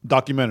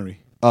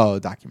 Documentary. Oh,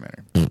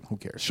 documentary. Who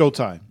cares?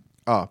 Showtime.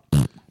 Oh,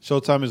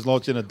 Showtime is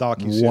launching a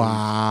docu-series.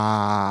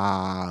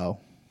 wow.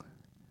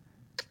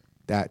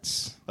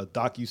 That's A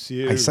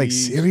docu-series. it's like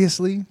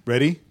seriously?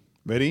 Ready?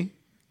 Ready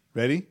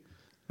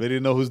to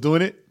know who's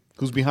doing it?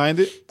 Who's behind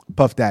it?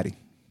 Puff Daddy.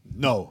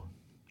 No.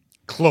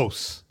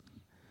 Close.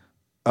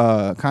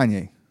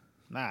 Kanye.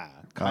 Nah.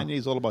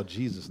 Kanye's all about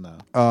Jesus now.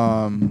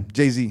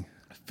 Jay-Z.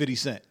 50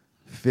 Cent.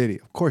 50.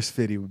 Of course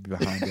 50 would be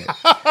behind it.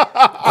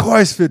 Of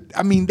course 50.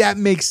 I mean, that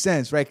makes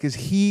sense, right? Because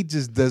he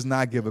just does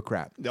not give a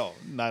crap. No,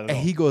 not at And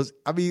all. he goes,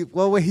 I mean,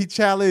 well, when he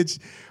challenged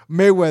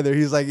Mayweather,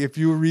 he's like, if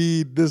you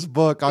read this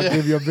book, I'll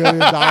give you $1 billion.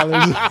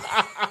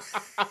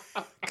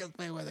 Because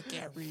Mayweather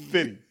can't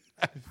read.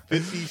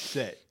 50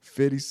 Cent.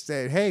 50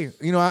 said, hey,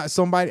 you know, I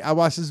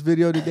watched this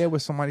video today where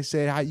somebody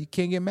said how you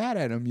can't get mad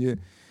at him. You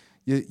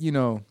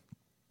know,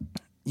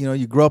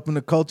 you grow up in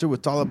a culture where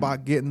it's all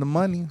about getting the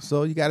money.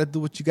 So you got to do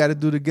what you got to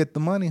do to get the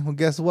money. Well,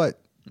 guess what?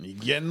 You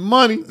getting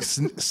money.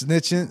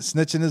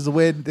 Snitching is the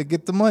way to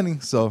get the money.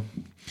 So,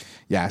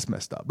 yeah, it's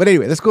messed up. But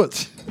anyway, let's go.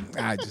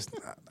 I just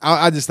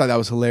thought that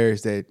was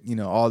hilarious that,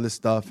 all this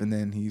stuff. And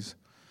then he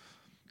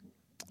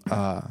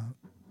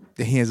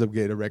ends up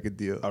getting a record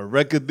deal. A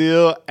record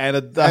deal and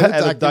a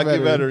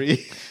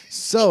documentary.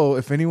 So,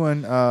 if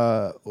anyone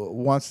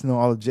wants to know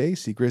all of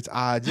Jay's secrets,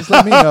 just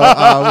let me know.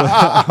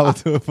 I'll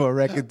do it for a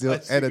record deal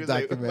and a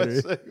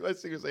documentary. My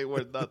secrets ain't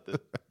worth nothing.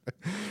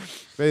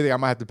 If anything, I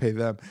might have to pay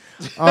them.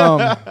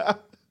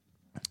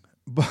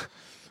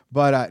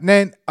 But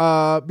then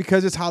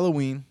because it's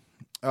Halloween,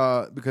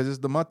 because it's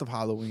the month of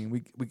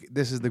Halloween,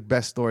 this is the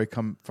best story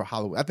come for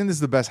Halloween. I think this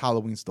is the best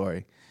Halloween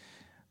story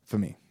for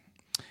me,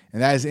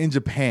 and that is in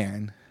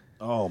Japan.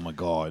 Oh my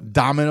God!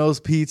 Domino's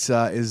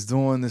Pizza is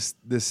doing this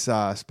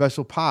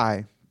special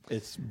pie.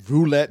 It's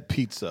roulette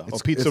pizza or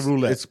pizza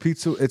roulette. It's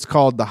pizza. It's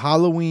called the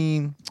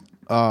Halloween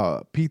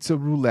pizza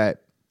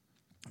roulette.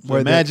 So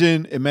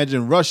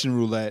imagine Russian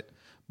roulette,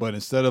 but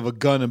instead of a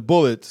gun and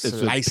bullets, it's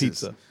just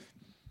pizza.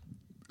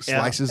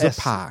 Slices of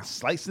pie,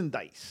 slice and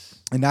dice,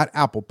 and not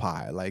apple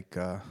pie like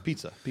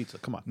pizza.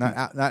 Come on,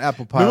 not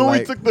apple pie. Remember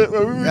like, we took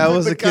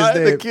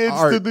the kids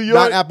Art, to New York.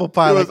 Not apple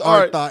pie. It Like was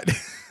Art thought.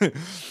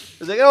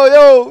 It's like,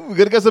 yo, we're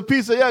gonna get some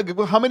pizza. Yeah,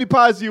 how many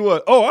pies do you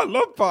want? Oh, I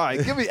love pie.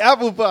 Give me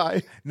apple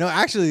pie. No,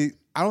 actually,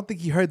 I don't think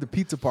he heard the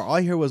pizza part. All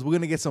he heard was, "We're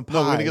gonna get some pies."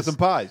 No, we're gonna get some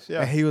pies.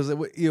 Yeah. And he was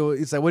like,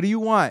 it's like, "What do you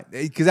want?"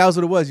 Because that was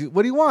what it was.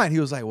 What do you want? He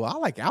was like, "Well, I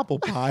like apple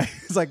pie."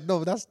 He's like,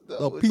 "No, that's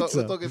pizza.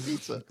 We're talking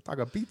pizza.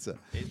 Talking pizza."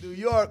 In New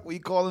York, we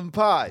call them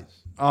pies.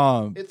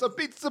 It's a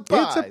pizza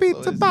pie. It's a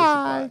pizza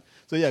pie.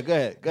 So yeah, go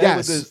ahead. Go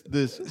Yes. ahead with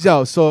this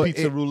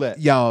pizza roulette.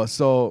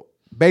 So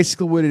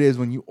basically what it is,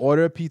 when you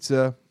order a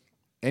pizza,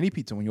 any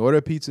pizza, when you order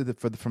a pizza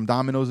from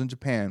Domino's in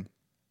Japan,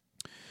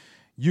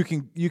 you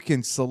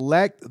can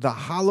select the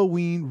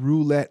Halloween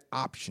roulette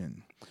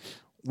option.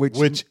 What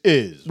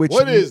is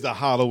the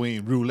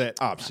Halloween roulette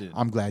option?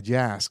 I'm glad you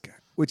asked.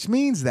 Which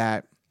means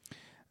that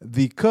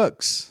the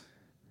cooks,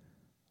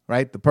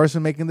 right, the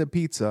person making the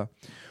pizza,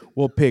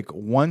 will pick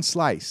one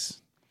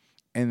slice,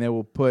 and they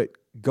will put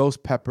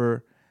ghost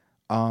pepper,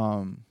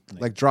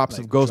 like drops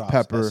of ghost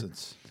pepper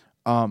essence.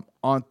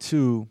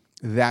 Onto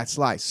that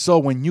slice. So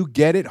when you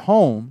get it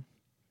home,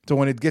 so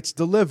when it gets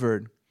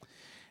delivered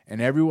and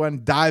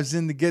everyone dives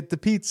in to get the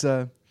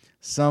pizza,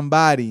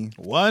 somebody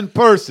One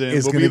person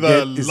is will gonna be the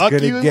get,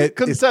 luckiest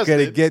contestant. Is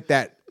gonna get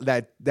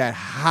that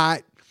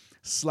hot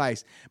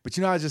slice. But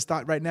you know what I just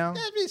thought right now?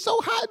 That'd be so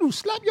hot to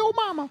slap your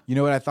mama. You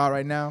know what I thought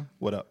right now?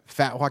 What up?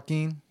 Fat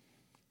Joaquin,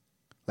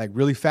 like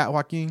really fat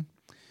Joaquin,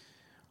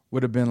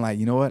 would have been like,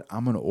 you know what?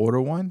 I'm gonna order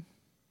one.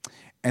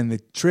 And the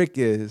trick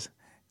is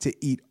to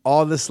eat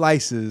all the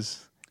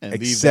slices And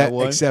leave that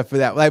one? except for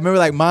that. Like remember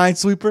like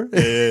Minesweeper?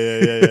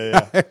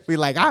 Yeah. Be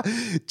like,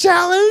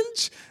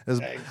 challenge.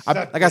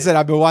 Like I said,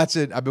 I've been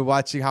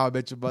watching How I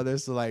Met Your Mother.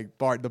 So like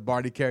the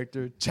Barney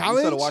character, challenge.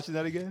 You started watching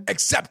that again?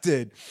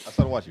 Accepted. I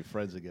started watching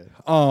Friends again.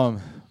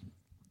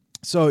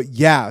 So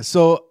yeah.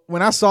 So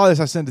when I saw this,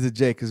 I sent it to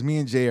Jay because me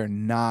and Jay are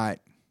not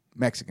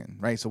Mexican,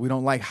 right? So we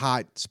don't like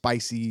hot,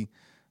 spicy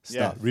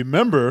stuff. Yeah.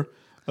 Remember,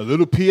 a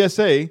little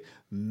PSA,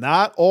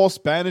 not all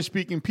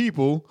Spanish-speaking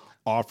people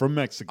are from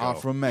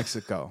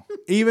Mexico.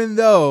 Even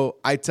though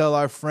I tell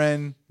our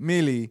friend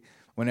Millie,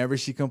 whenever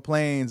she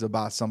complains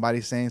about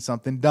somebody saying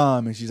something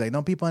dumb, and she's like,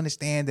 "Don't people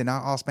understand that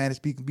not all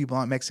Spanish-speaking people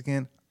aren't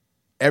Mexican?"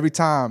 Every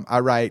time I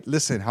write,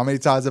 "Listen, how many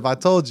times have I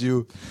told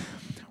you?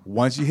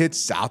 Once you hit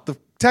south of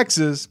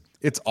Texas,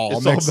 it's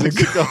all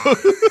Mexico."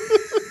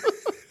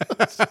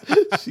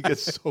 She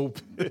gets so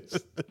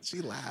pissed.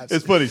 She laughs.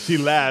 It's funny. She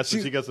laughs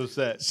when she gets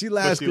upset. She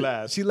laughs. She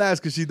laughs. She laughs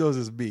because she knows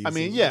it's me. I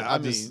mean, So yeah.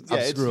 I'm It's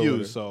screwing you.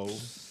 with her. So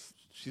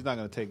she's not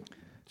gonna take.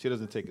 She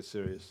doesn't take it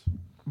serious.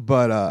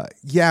 But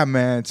yeah,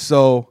 man.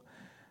 So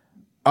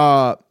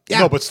yeah.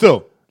 No, but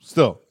still,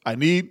 I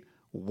need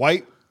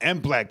white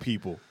and black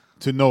people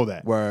to know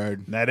that.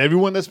 Word. Not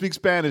everyone that speaks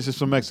Spanish is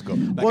from Mexico.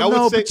 Like, Well, I would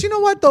no, say, but you know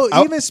what though?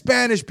 Even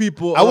Spanish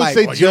people, I would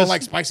say you don't just-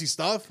 like spicy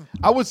stuff.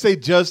 I would say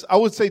just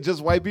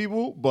white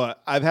people,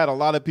 but I've had a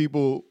lot of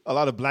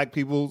black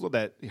people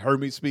that heard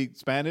me speak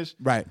Spanish,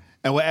 Right.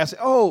 And would ask,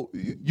 "Oh,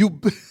 you,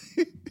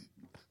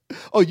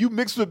 you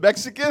mixed with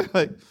Mexican?"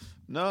 Like,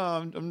 no,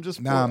 I'm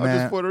just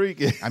Puerto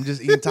Rican. I'm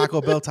just eating Taco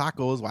Bell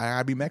tacos. Why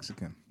I be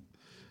Mexican?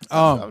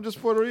 I'm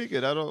just Puerto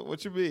Rican. I don't.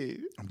 What you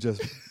mean? I'm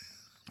just.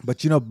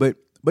 But you know, but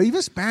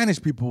even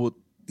Spanish people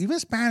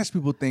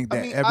think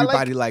that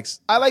everybody likes.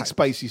 I like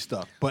spicy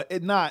stuff, but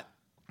it not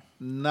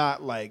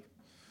like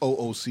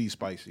OOC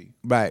spicy.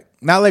 Right.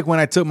 Not like when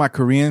I took my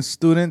Korean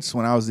students,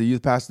 when I was the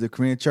youth pastor of the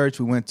Korean church,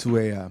 we went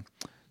to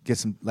get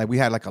some, like we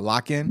had like a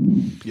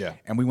lock-in. Yeah.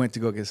 And we went to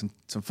go get some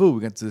food.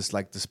 We went to this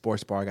like the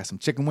sports bar. I got some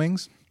chicken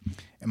wings.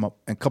 And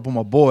a couple of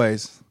my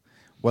boys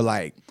were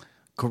like,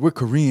 we're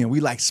Korean. We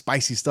like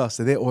spicy stuff.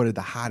 So they ordered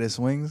the hottest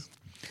wings.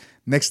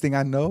 Next thing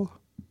I know,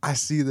 I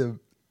see them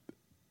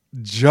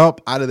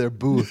jump out of their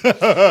booth.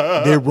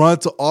 They run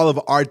to all of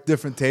our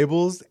different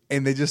tables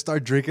and they just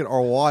start drinking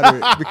our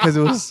water because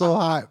it was so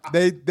hot.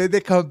 They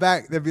come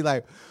back. They'd be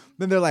like,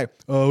 then they're like,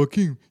 "Oh,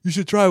 King, you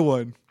should try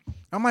one."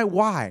 I'm like,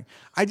 "Why?"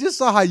 I just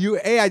saw how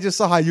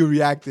you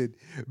reacted.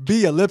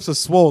 B, your lips are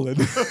swollen.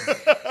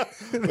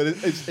 But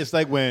it's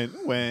like when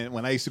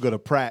I used to go to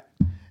Pratt,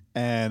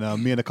 and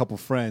me and a couple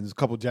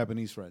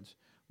Japanese friends,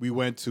 we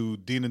went to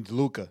Dean and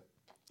DeLuca,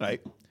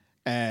 right?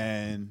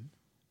 And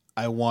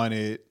I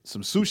wanted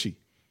some sushi,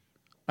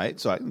 right?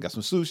 So I got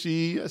some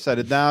sushi. I set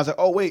it down. I was like,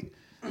 "Oh wait,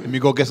 let me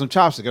go get some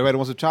chopsticks." Everybody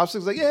wants some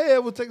chopsticks. Like, yeah,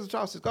 we'll take some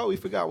chopsticks. Oh, we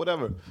forgot,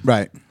 whatever.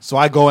 Right. So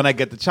I go and I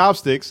get the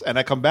chopsticks, and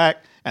I come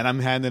back and I'm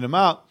handing them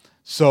out.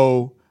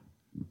 So,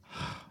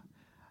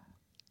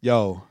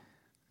 yo,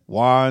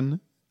 Juan,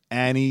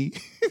 Annie,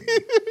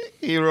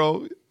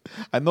 Hero,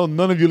 I know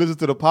none of you listen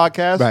to the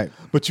podcast, Right.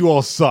 but you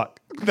all suck.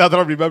 Now that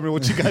I'm remembering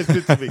what you guys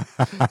did to me.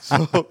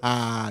 So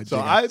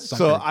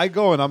I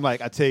go and I'm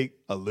like, I take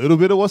a little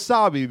bit of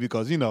wasabi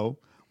because, you know,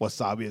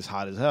 wasabi is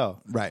hot as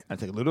hell. Right. I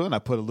take a little and I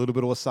put a little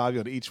bit of wasabi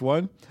on each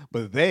one.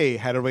 But they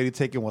had already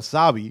taken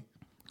wasabi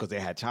because they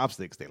had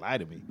chopsticks. They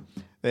lied to me.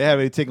 They had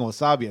already taken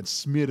wasabi and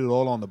smeared it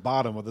all on the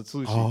bottom of the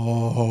sushi.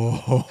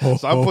 Oh.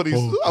 So I'm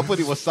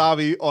putting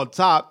wasabi on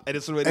top and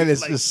it's already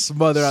just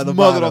smothered on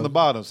the on the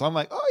bottom. So I'm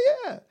like, oh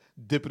yeah.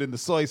 Dip it in the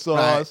soy sauce.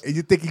 Right. And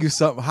you're thinking you're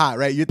something hot,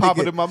 right? You're Pop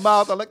thinking, it in my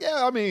mouth. I'm like,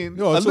 yeah, I mean,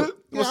 Yo, a so- little-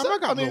 yeah, I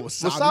got no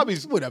wasabi.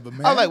 wasabi's Whatever,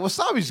 man. I'm like,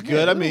 wasabi's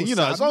good. Yeah, I mean, you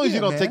know, wasabi, as long as you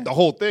don't man. take the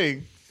whole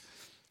thing.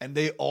 And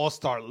they all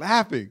start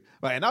laughing,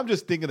 right? And I'm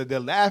just thinking that they're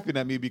laughing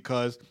at me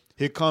because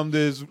here comes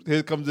this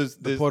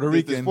Puerto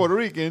Rican. this Puerto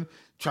Rican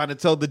trying to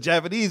tell the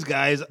Japanese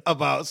guys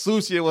about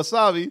sushi and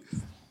wasabi.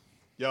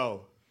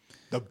 Yo,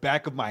 the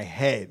back of my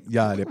head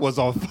was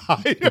on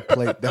fire.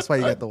 plate. That's why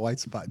you got the white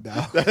spot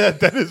now.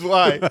 That is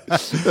why.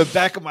 The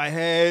back of my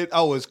head,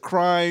 I was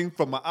crying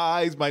from my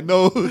eyes, my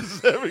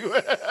nose,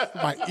 everywhere.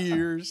 My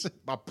ears,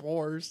 my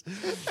pores. And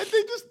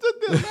they just stood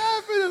there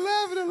laughing and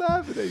laughing and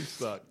laughing. They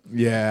sucked.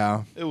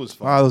 Yeah. It was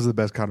fun. Oh, those are the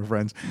best kind of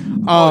friends.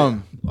 Oh,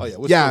 yeah.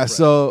 We're Yeah,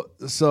 still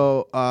friends.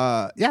 so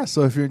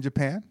if you're in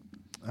Japan,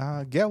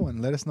 get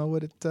one. Let us know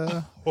what it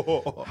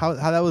how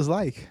that was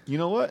like. You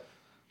know what?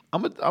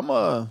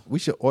 We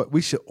should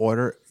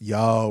order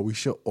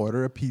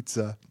a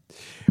pizza.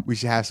 We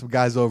should have some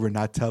guys over and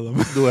not tell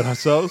them. Do it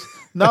ourselves.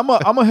 Now I'm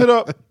gonna hit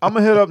up. I'm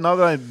gonna hit up. Now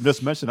that I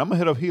just mentioned, I'm gonna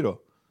hit up Hiro,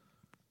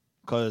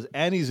 because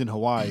Annie's in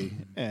Hawaii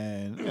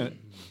and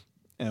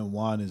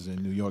Juan is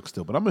in New York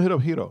still. But I'm gonna hit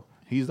up Hiro.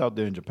 He's out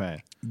there in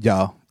Japan.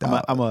 Yo,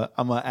 I'm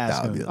gonna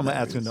ask him. I'm gonna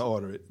ask him to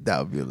order it. That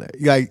would be hilarious.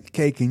 You like,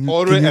 okay, can you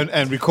Order can it you,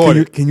 and record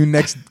it. Can you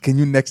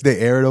next day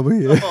air it over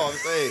here? Oh, I'm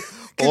saying,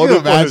 Could order you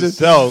it for imagine?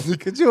 himself.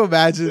 Could you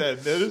imagine? Yeah,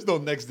 there's no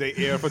next day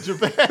air for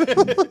Japan.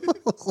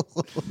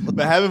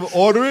 But have him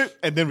order it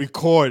and then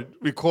record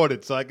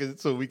it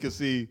so we can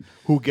see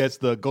who gets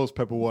the ghost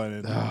pepper one,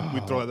 and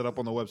we throw that up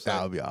on the website.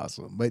 That would be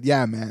awesome. But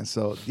yeah, man.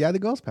 So yeah, the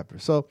ghost pepper.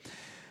 So,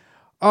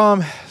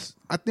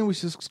 I think we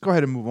should just go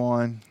ahead and move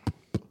on.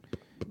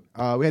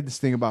 We had this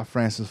thing about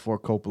Francis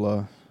Ford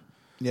Coppola,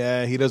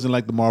 Yeah, he doesn't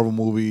like the Marvel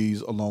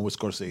movies along with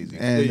Scorsese.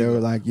 and they were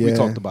like, "Yeah, we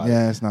talked about it.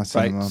 yeah, it's not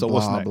cinema." Right? So blah,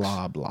 what's next?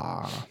 Blah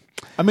blah.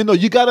 I mean, no,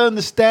 you got to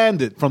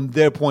understand it from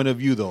their point of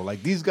view, though.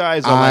 Like, these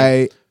guys are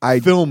I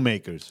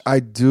filmmakers, I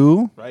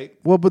do. right?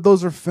 Well, but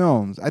those are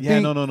films. I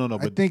think. No. I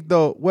But think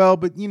though. Well,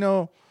 but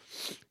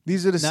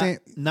these are the same.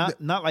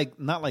 not like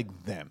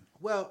them,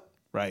 Well,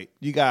 right?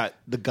 You got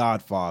The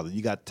Godfather,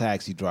 you got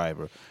Taxi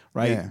Driver,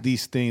 right? Yeah.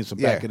 These things from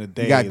yeah. back in the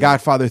day. You got like-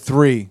 Godfather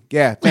 3.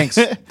 Yeah, thanks,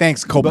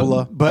 thanks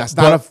Coppola. But That's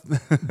not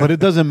a. but it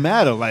doesn't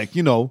matter. Like,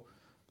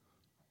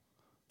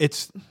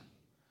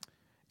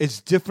 it's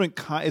different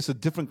kind. It's a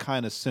different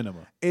kind of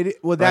cinema. That's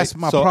right?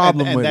 my So-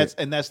 problem and with that's, it.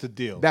 And that's the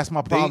deal. That's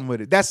my problem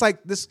with it. That's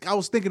like this. I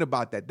was thinking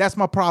about that. That's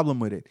my problem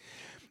with it.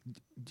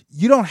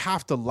 You don't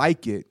have to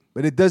like it,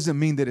 but it doesn't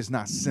mean that it's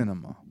not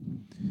cinema.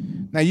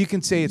 Now you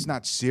can say it's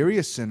not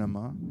serious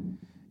cinema.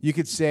 You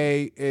could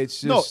say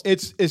it's just No,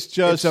 it's just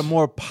it's a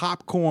more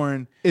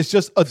popcorn. It's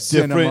just a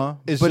cinema, different.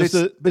 It's but just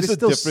it's- a. but It's it's a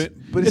still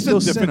different. but it's It's a still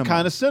different cinema.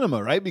 kind of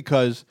cinema, right?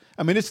 Because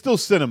I mean, it's still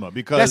cinema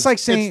because That's like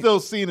saying- it's still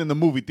seen in the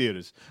movie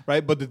theaters,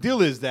 right? But the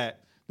deal is that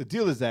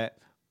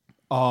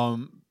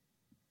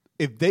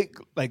if they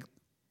like,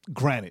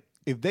 granted,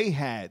 if they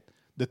had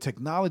the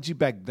technology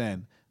back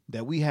then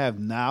that we have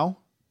now,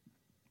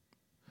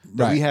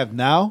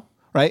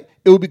 right,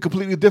 it would be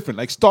completely different.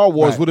 Like Star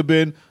Wars Right. would have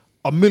been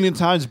a million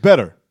times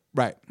better.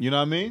 Right. You know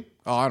what I mean?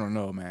 Oh, I don't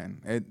know,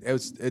 man.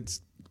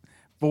 It's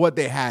for what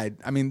they had.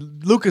 I mean,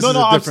 Lucas No, is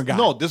no, a different guy.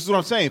 No, this is what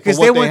I'm saying. For because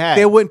what they had.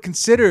 they wouldn't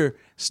consider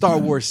Star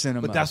Wars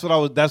cinema. But that's what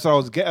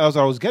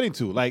I was getting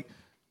to. Like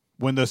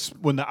when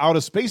the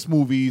outer space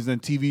movies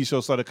and TV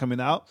shows started coming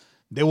out,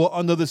 they were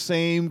under the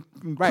same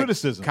Right.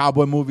 criticism.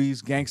 Cowboy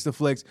movies, gangster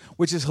flicks,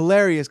 which is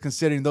hilarious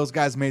considering those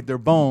guys made their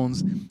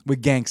bones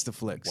with gangster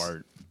flicks.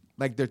 Word.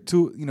 Like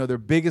their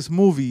biggest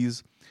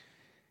movies.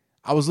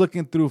 I was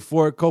looking through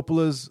Ford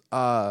Coppola's.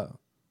 I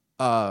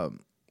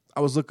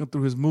was looking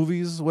through his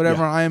movies,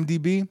 whatever, Yeah. on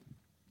IMDb.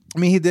 I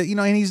mean, he did,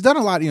 and he's done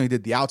a lot. He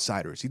did The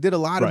Outsiders. He did a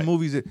lot Right. of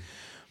movies.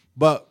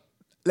 But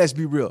let's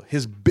be real.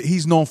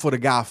 He's known for The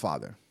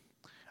Godfather,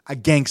 a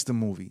gangster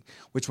movie.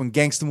 Which when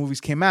gangster movies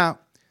came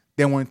out,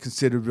 they weren't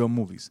considered real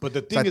movies. But the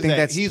So thing I is think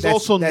that he's that's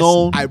also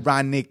known.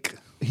 ironic,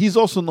 He's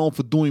also known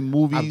for doing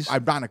movies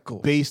ironical.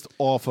 based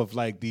off of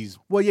like these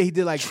Well, yeah, he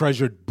did like.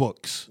 treasured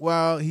books.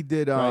 Well, he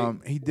did. Right.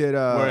 He did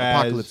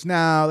Whereas- Apocalypse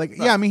Now. Like,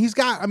 yeah, I mean, he's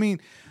got. I mean,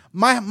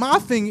 my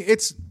thing.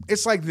 It's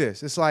like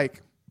this. It's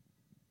like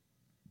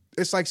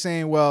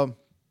saying, well,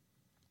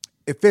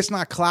 if it's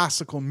not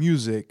classical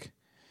music,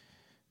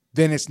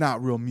 then it's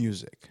not real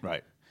music,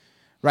 Right.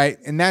 right?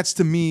 And that's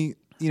to me,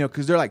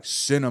 because they're like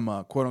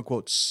cinema, quote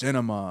unquote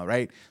cinema,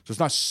 right? So it's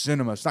not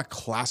cinema. It's not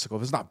classical.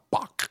 If it's not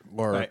Bach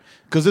or Right.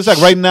 Because it's like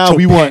right now Chopin,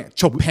 we want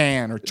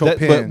Chopin or that-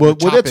 Chopin. but or what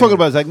they're Chopin talking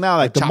about is like now,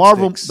 like or the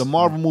Marvel chopsticks.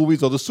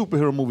 movies or the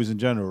superhero movies in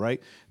general,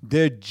 right?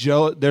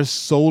 They're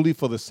solely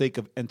for the sake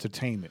of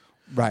entertainment,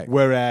 Right.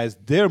 Whereas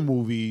their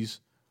movies,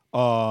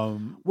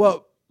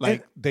 Well,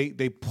 like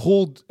they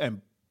pulled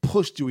and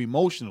pushed you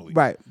emotionally,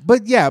 right,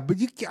 but yeah, but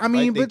I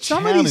mean, Right, they but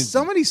some of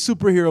challenge these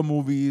superhero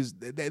movies,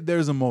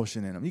 there's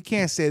emotion in them. You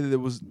can't say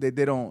that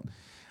they don't.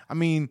 I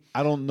mean,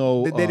 I don't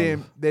know. they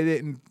didn't.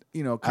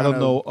 I don't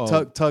know,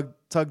 Tug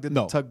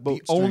no,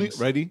 tugboat. the only strings.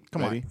 ready.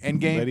 Come ready, on,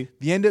 Endgame. Ready.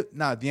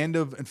 The end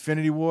of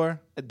Infinity War.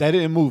 That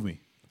didn't move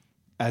me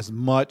as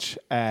much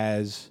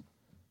as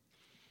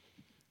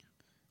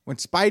When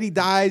Spidey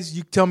dies,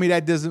 you tell me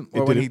that doesn't,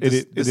 or when he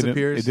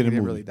disappears, It didn't he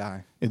move really me.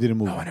 die. It didn't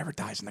move No me. one ever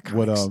dies in the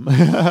What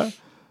comics.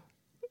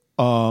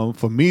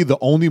 for me, the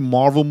only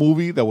Marvel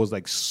movie that was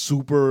like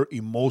super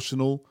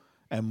emotional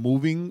and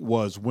moving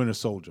was Winter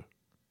Soldier.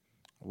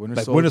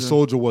 Winter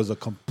Soldier was a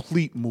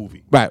complete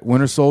movie. Right,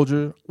 Winter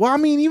Soldier. Well, I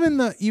mean, even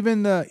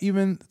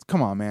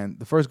come on, man.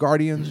 The first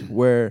Guardians,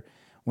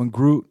 when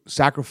Groot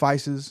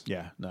sacrifices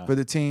Yeah, nah. for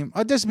the team,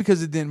 just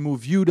because it didn't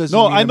move you doesn't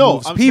No, mean I it know.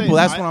 moves I'm people. saying-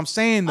 That's what I'm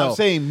saying, though. I'm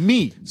saying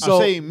me. So,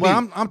 I'm saying me.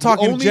 well, I'm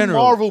talking the only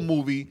general. Marvel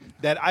movie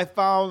that I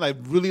found like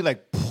really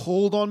like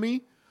pulled on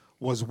me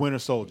was Winter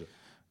Soldier.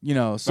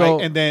 So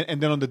Right? And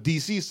then on the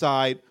DC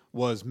side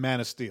was Man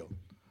of Steel,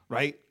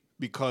 right?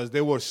 Because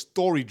they were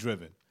story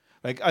driven.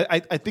 Like I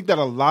think that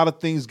a lot of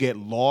things get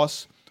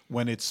lost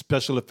when it's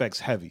special effects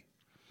heavy,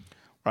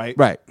 right?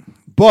 right,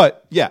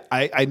 But yeah,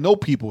 I know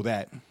people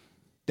that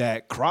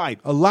that cried.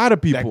 A lot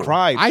of people That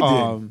cried. I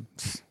did.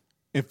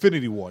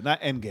 Infinity War,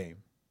 not Endgame.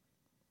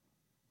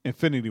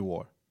 Infinity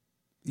War.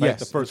 Right? Yes,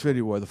 The first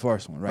Infinity War, the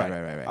first one. Right.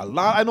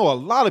 I know a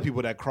lot of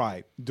people that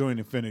cried during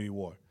Infinity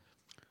War.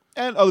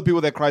 And other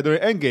people that cried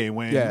during Endgame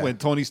when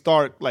Tony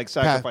Stark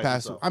sacrificed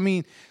himself. I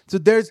mean, so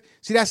that's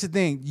the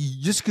thing.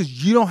 Just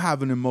because you don't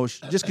have an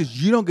emotion, just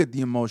because you don't get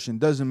the emotion,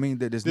 doesn't mean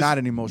that it's not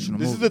an emotional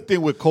movie. This is the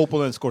thing with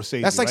Coppola and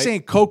Scorsese. That's like right?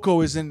 saying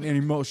Coco isn't an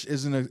emotion,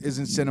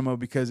 isn't cinema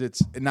because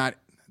it's not.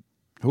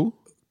 Who?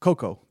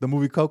 Coco, the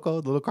movie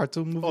Coco, the little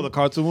cartoon movie. Oh, the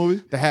cartoon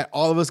movie? That had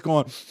all of us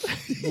going,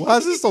 why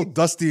is this so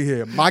dusty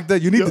here? Magda,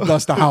 you need to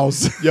dust the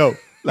house. Yo,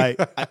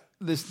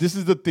 this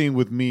is the thing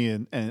with me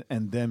and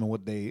them and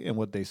what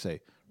they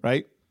say,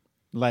 right?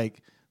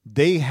 Like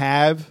they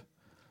have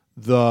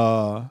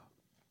the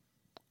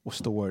what's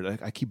the word?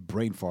 I keep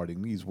brain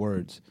farting these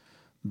words.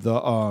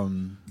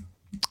 The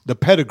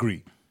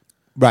pedigree.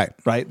 Right.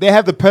 Right? They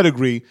have the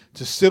pedigree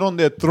to sit on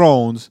their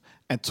thrones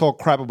and talk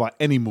crap about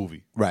any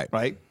movie. Right.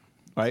 Right?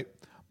 Right?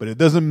 But it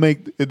doesn't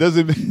mean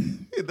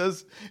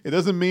that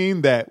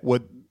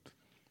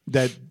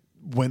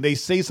when they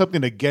say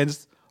something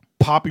against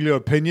popular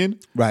opinion,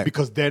 right,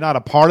 because they're not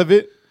a part of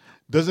it,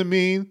 doesn't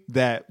mean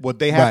that what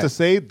they have to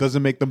say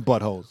doesn't make them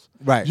buttholes.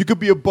 Right. You could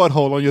be a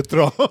butthole on your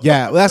throne.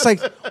 Yeah. Well, that's like,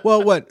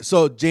 well, what?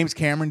 So James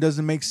Cameron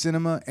doesn't make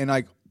cinema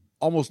and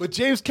almost. But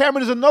James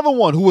Cameron is another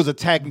one who was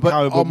attacking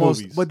comic book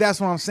movies. But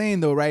that's what I'm saying,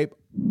 though, right?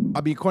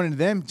 I mean, according to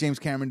them, James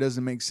Cameron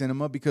doesn't make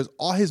cinema because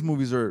all his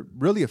movies are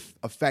really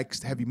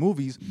effects-heavy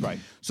movies. Right.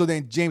 So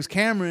then James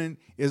Cameron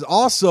is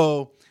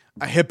also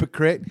a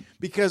hypocrite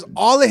because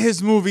all of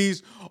his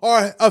movies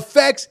are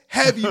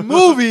effects-heavy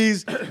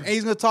movies, and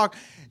he's going to talk.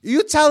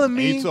 You telling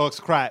me? And he talks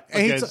crap.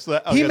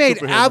 He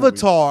made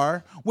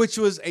Avatar, which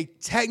was a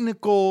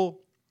technical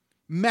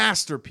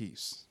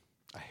masterpiece.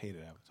 I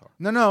hated Avatar.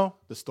 No.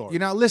 The story. You're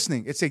not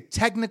listening. It's a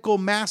technical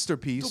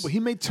masterpiece. Dude, but he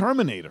made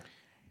Terminator.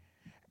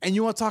 And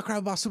you want to talk crap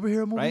about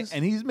superhero movies? Right?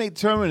 And he's made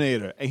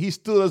Terminator, and he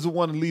still doesn't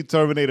want to leave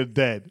Terminator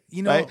dead.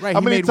 You know, right? How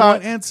many made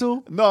times? 1 and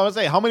 2? No, I'm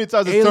saying, how many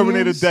times has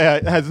Terminator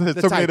died? Has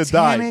Terminator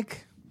died?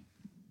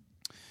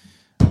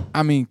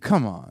 I mean,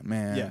 come on,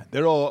 man. Yeah,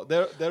 they're all.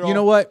 You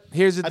know what?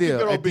 Here's the I deal. think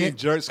they're all being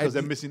jerks because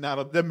they're missing out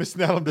on. They're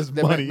missing out on this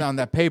money. On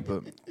that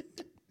paper.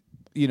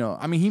 You know,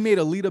 I mean, he made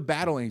Alita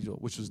Battle Angel,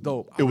 which was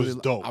dope. It was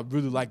dope. I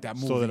really like that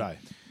movie. So did I.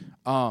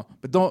 But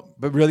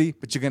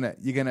you're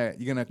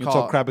gonna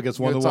talk crap against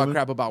Wonder Woman? Talk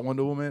crap about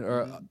Wonder Woman,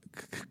 or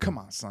come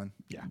on, son.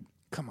 Yeah,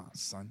 come on,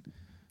 son.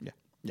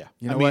 Yeah.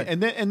 You know what?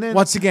 And then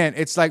once again,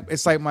 it's like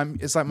my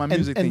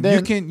music thing.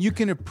 Then, you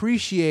can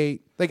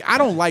appreciate, like, I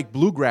don't like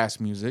bluegrass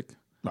music,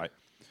 right?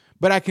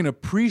 But I can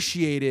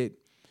appreciate it,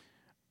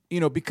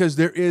 because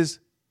there is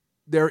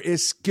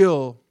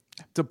skill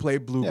to play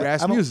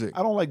bluegrass music.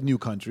 I don't like new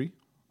country,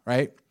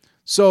 right?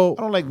 So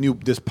I don't like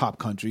this pop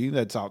country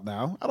that's out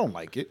now. I don't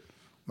like it.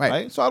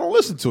 Right. So I don't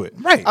listen to it.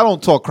 Right. I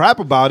don't talk crap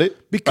about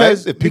it.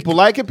 Because if people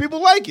like it, people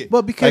like it.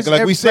 Well, because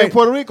like we say in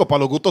Puerto Rico,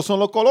 para los gustos son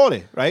los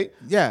colores, right?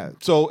 Yeah.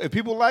 So if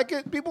people like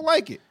it, people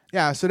like it.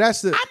 Yeah. So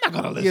that's the. I'm not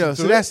gonna listen to it.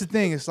 So that's the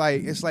thing. It's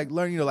like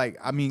learning.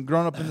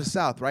 Growing up in the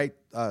South, right?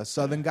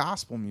 Southern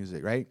gospel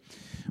music, right?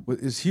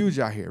 It's huge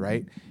out here,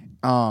 right?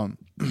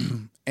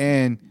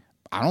 And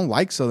I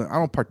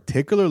don't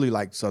particularly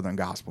like Southern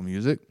gospel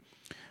music,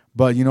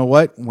 but you know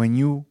what? When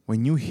you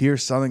hear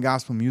Southern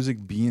gospel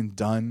music being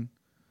done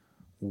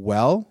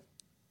well,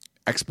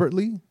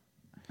 expertly,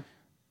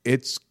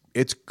 it's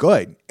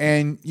good,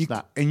 and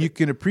you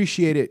can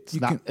appreciate it.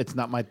 It's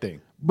not my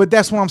thing. But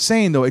that's what I'm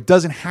saying, though. It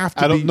doesn't have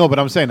to. I don't know, but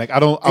I'm saying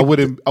I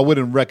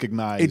wouldn't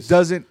recognize. It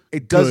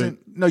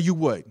doesn't. No, you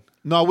would.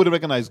 No, I wouldn't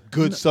recognize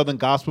good Southern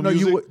gospel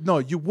music.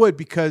 You would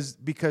because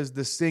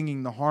the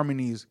singing, the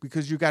harmonies,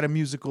 because you got a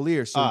musical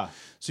ear. So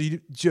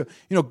you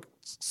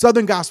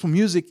Southern gospel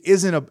music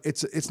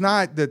it's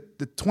not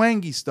the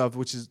twangy stuff,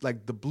 which is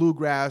like the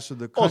bluegrass or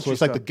the country also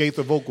it's like the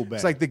Gaither vocal band.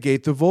 It's like the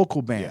Gaither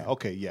vocal band. Yeah.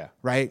 Okay. Yeah.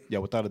 Right. Yeah.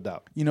 Without a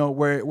doubt.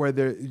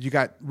 Where you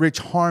got rich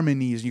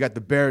harmonies, you got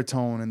the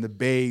baritone and the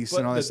bass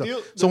and all that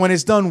stuff. So when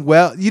it's done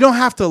well, you don't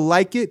have to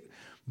like it,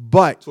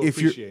 but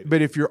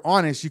if you're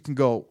honest, you can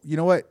go, you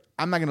know what?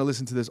 I'm not going to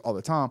listen to this all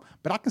the time,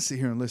 but I can sit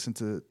here and listen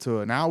to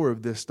an hour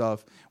of this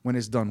stuff when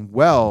it's done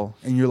well,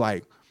 and you're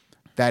like,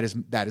 that is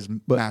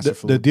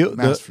masterfully done.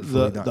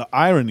 The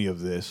irony of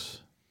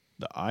this.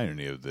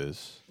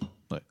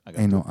 Look,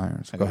 ain't no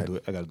irons. Go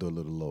ahead. I got to do a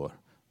little lower.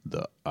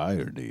 The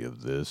irony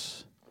of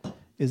this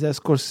is that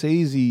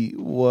Scorsese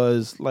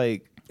was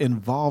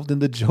involved in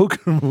the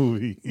Joker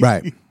movie,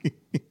 right?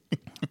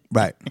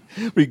 Right.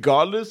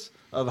 Regardless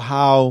of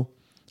how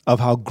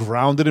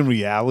grounded in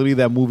reality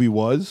that movie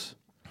was.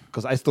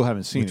 Because I still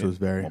haven't seen it. Which was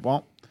very.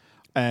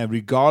 And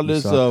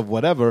regardless of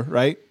whatever,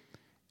 right?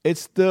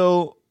 It's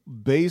still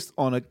based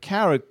on a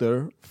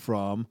character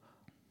from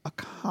a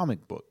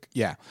comic book.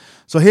 Yeah.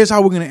 So here's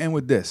how we're going to end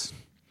with this.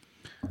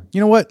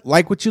 You know what?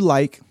 Like what you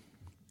like.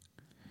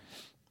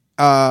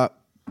 But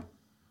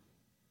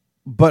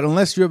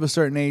unless you're of a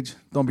certain age,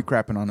 don't be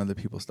crapping on other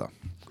people's stuff.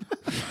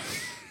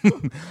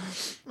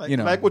 Like, You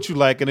know. like what you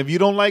like, and if you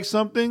don't like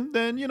something,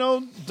 then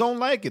don't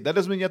like it. That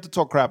doesn't mean you have to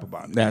talk crap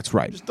about it. That's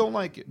right. Just don't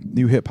like it.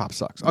 New hip hop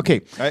sucks.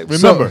 Okay. Right?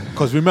 so- Remember,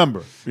 because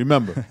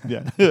remember.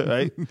 Yeah,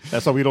 right.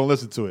 That's why we don't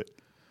listen to it.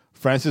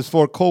 Francis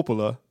Ford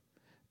Coppola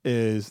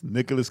is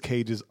Nicolas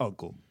Cage's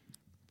uncle.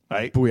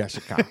 Right. Booyah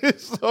Chicago.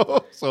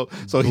 so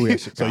Booyah,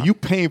 Chicago. you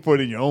paying for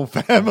it in your own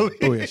family.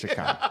 Booyah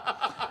Chicago.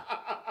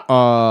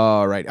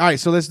 All right.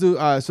 So let's do.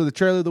 So the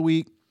trailer of the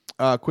week.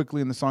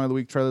 Quickly in the song of the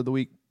week. Trailer of the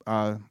week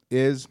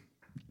is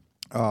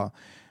a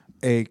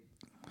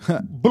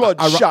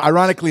Bloodshot.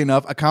 Ironically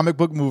enough, a comic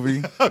book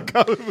movie.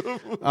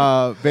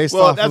 Based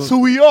Well, off that's of, who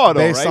we are, though,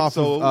 based right? off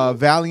So- of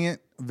Valiant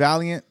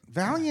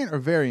or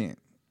Variant.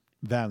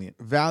 Valiant.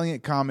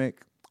 Valiant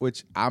comic,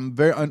 which I'm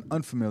very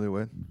unfamiliar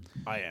with.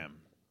 I am.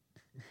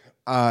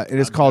 It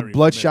is I'm called very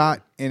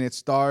Bloodshot, and it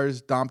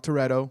stars Dom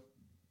Toretto.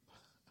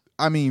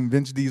 I mean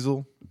Vince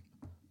Diesel.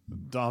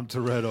 Dom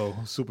Toretto,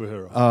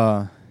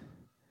 superhero.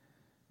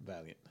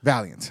 Valiant.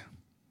 Valiant.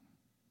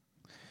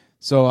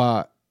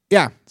 So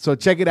yeah, so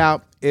check it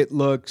out. It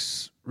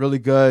looks really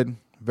good.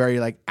 Very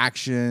like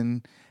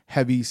action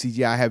heavy,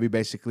 CGI heavy.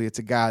 Basically, it's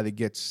a guy that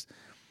gets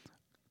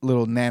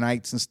little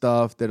nanites and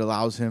stuff that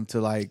allows him to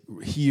like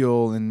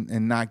heal and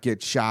not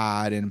get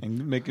shot and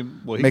And make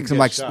him, well, he makes can him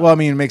get like shot.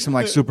 makes him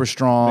like super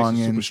strong Makes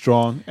him and super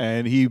strong,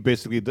 and he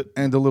basically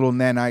and the little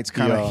nanites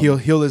kind of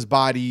heal his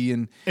body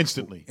and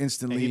instantly,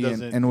 instantly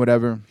and, and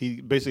whatever.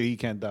 he basically he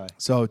can't die.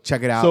 So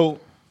check it out.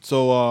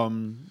 So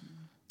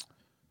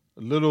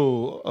a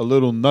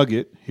little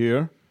nugget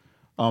here.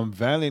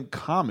 Valiant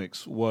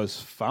Comics was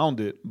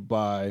founded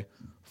by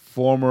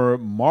former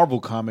Marvel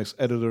Comics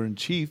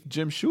editor-in-chief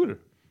Jim Shooter.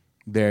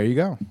 There you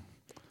go.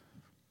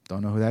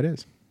 Don't know who that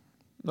is.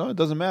 No, it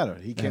doesn't matter.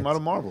 He came out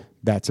of Marvel.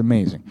 That's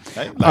amazing.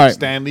 Right? All Like right.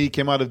 Stan Lee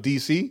came out of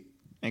DC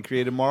and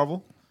created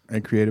Marvel.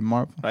 And created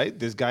Marvel. Right?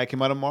 This guy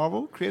came out of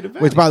Marvel, created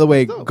Valiant. Which, by the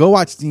way, Dope. go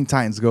watch Teen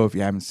Titans Go if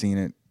you haven't seen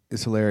it.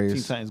 It's hilarious.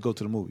 Teen Titans go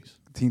to the movies.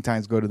 Teen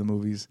Titans Go to the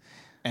movies.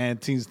 And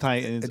Teen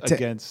Titans T-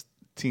 against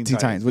Teen Teen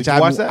Titans. Titans, Did which you I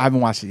watch haven't, that? I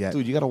haven't watched it yet.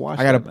 Dude, you gotta watch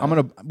I gotta. that, I'm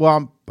man. gonna. Well,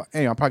 I'm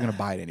probably gonna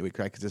buy it anyway,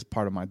 right? Because it's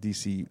part of my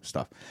DC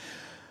stuff,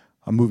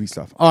 movie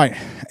stuff. All right,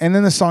 and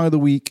then the song of the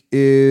week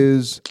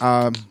is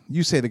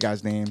you say the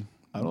guy's name.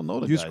 I don't know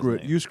the You guy's screw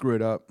it. name. You screw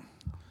it up.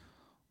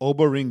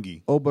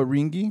 Obaringi.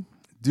 Obaringi.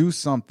 Do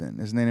Something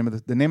is the name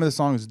of the name of the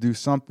song is Do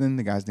Something.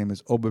 The guy's name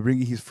is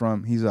Obaringi.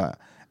 He's an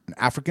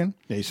African.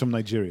 Yeah, he's from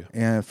Nigeria.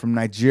 And from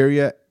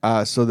Nigeria.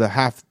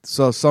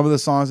 So some of the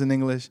songs in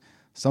English,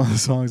 some of the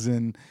songs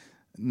in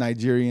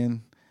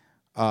Nigerian,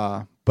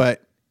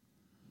 but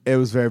it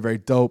was very, very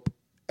dope.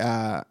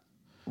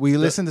 We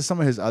listened to some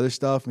of his other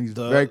stuff, and he's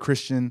very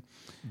Christian.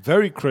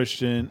 Very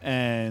Christian,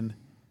 and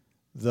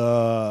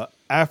the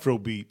Afro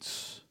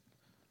beats,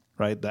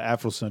 right? The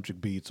Afrocentric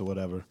beats or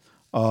whatever.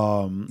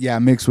 Yeah,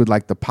 mixed with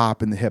like the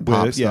pop and the hip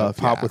hop stuff.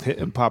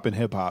 Pop and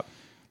hip hop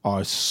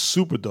are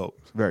super dope.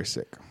 Very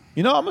sick.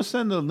 You know, I'm gonna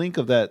send the link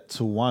of that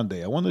to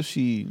Wande. I wonder if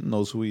she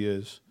knows who he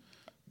is.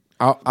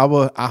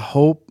 I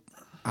hope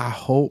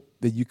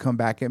that you come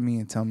back at me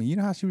and tell me, you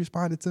know how she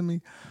responded to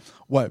me?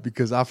 What?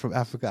 Because I'm from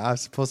Africa, I'm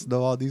supposed to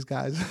know all these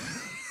guys?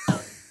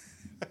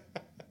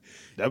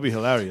 That'd be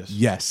hilarious.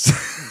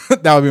 Yes.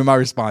 That would be my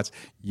response.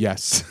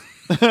 Yes.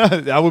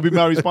 That would be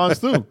my response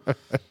too.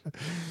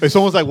 It's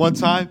almost like one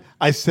time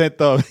I sent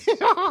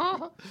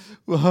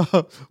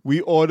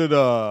we ordered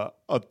a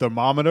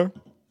thermometer,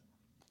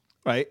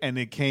 right? And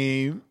it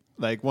came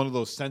like one of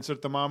those sensor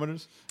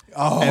thermometers.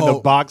 Oh. And the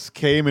box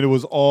came and it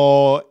was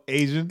all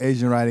Asian.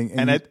 Asian writing.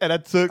 And I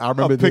took I a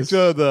remember picture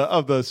of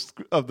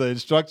the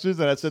instructions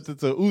and I sent it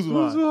to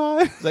Uzman.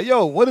 Uzman. It's like,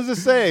 yo, what does it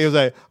say? He was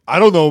like, I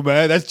don't know,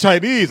 man. That's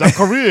Chinese. I'm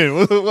Korean.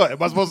 What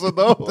am I supposed to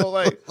know? I'm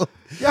like,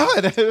 yeah.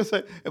 And it was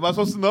like, am I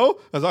supposed to know?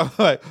 I was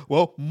like,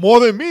 well, more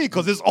than me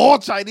because it's all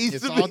Chinese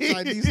It's to all me.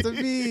 Chinese to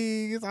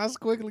me. It's all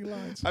squiggly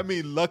lines. I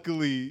mean,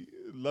 luckily,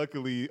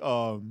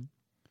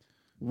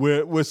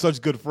 we're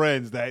such good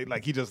friends that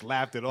like he just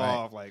laughed it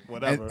off, like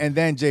whatever. And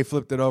then Jay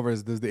flipped it over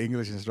as does the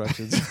English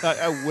instructions.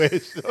 I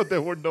wish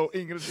there were no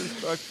English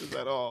instructions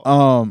at all.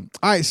 All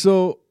right.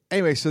 So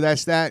anyway, so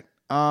that's that.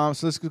 So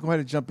let's go ahead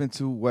and jump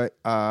into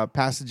what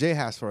Pastor Jay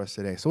has for us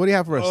today. So what do you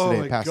have for us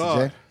today, my Pastor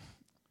God. Jay?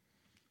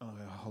 Oh,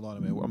 yeah, hold on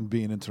a minute. I'm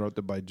being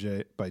interrupted by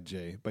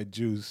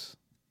Juice.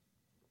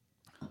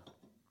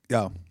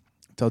 Yo,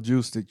 tell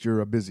Juice that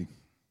you're busy.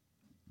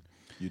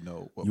 You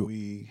know what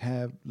we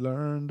have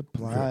learned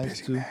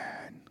applies to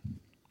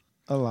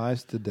our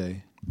lives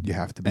today. You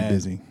have to be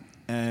busy.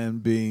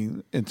 And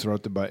being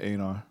interrupted by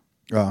Anar.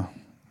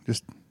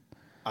 Just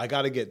I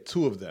got to get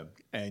 2 of them,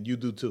 and you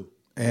do too.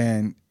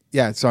 and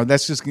yeah. So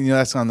that's just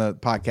that's on the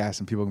podcast,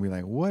 and people can be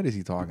like, "What is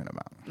he talking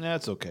about?"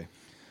 That's okay.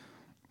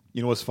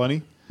 You know what's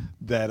funny?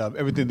 That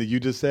everything that you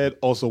just said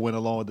also went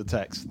along with the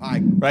text.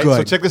 Right? Good.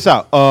 So check this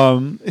out.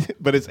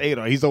 But it's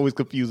Anar. He's always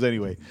confused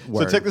anyway.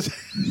 Word. So check this.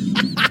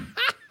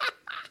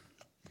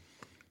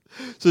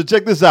 So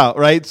check this out,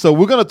 right? So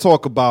we're gonna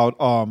talk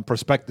about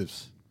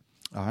perspectives,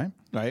 All right.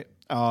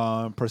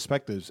 right?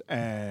 Perspectives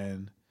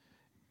and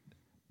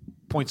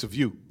points of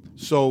view.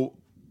 So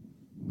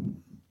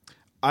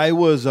I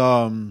was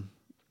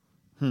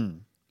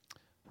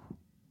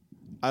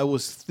I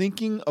was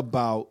thinking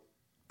about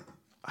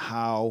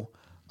how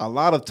a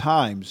lot of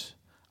times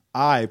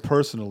I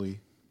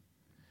personally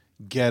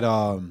get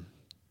caught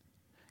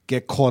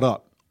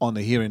up on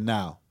the here and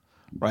now,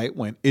 right?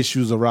 When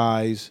issues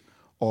arise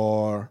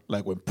or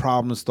like when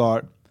problems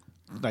start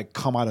like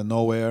come out of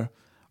nowhere.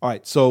 All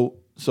right, so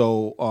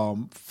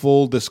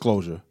full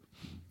disclosure.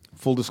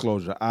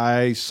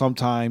 I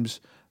sometimes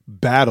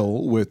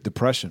battle with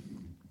depression.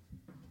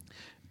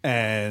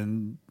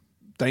 And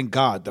thank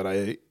God that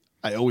I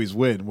always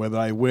win, whether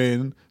I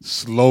win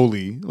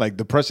slowly. Like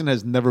depression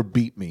has never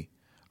beat me,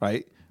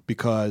 right?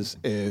 Because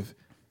if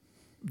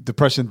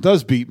depression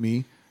does beat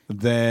me,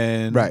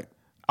 then Right.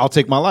 I'll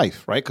take my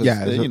life, right? Because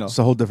Yeah, it's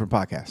a whole different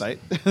podcast. right?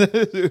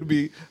 It would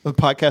be a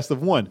podcast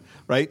of one,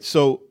 right?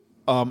 So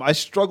I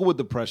struggle with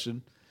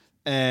depression,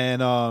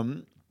 and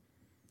a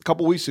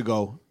couple weeks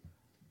ago,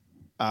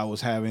 I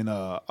was having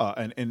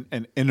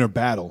an inner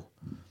battle,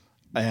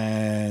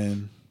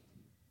 and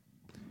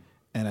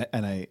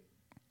I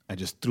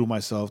just threw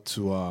myself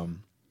to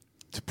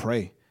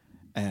pray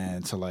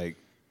and to like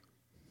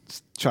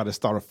try to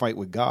start a fight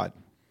with God,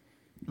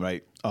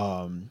 right?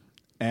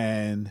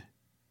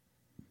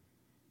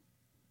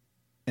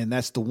 And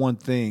that's the one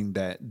thing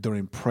that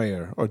during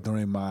prayer or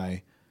during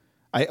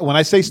when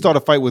I say start a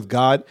fight with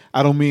God,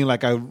 I don't mean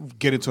like I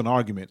get into an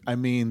argument. I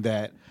mean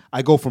that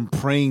I go from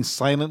praying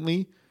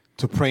silently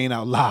to praying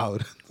out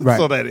loud. Right.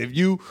 So that if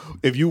you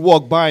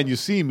walk by and you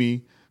see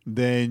me,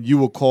 then you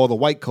will call the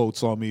white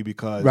coats on me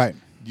because Right.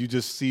 you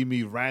just see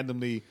me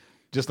randomly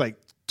just like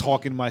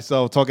talking to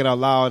myself, talking out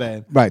loud.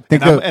 And Right.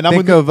 and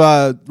Think of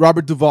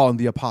Robert Duvall and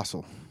the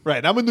Apostle. right.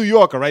 And I'm a New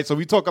Yorker, right? So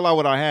we talk a lot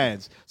with our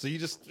hands. So you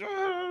just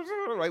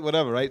right,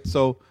 whatever, right?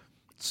 So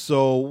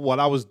when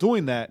I was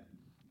doing that,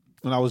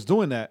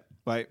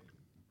 right,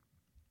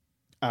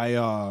 I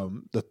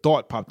the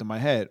thought popped in my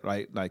head,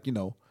 right? Like,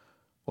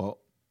 well,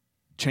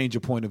 change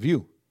your point of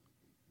view.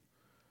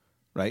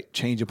 Right?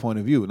 Change your point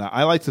of view. Now,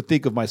 I like to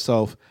think of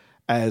myself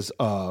as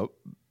a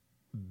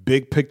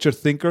big picture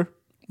thinker.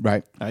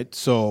 Right. Right?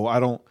 So I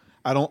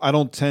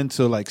don't tend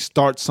to like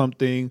start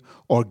something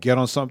or get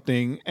on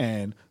something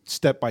and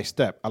step by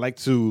step. I like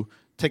to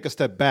take a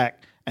step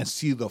back and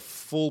see the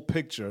full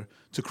picture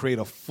to create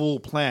a full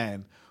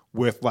plan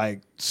with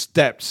like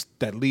steps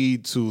that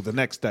lead to the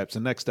next steps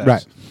and next steps.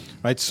 Right.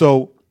 Right.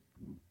 So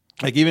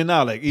like even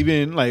now,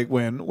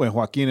 when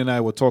Joaquin and I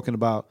were talking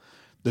about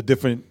the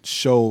different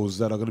shows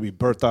that are going to be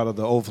birthed out of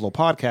the Overflow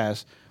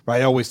podcast,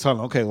 right? I always tell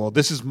them, okay, well,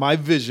 this is my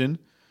vision,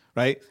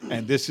 right?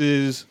 And this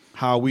is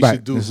how we Right.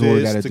 should do This is what we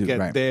this gotta to do, get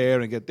right.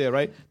 there and get there,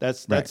 right?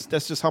 That's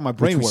just how my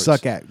brain Which we works.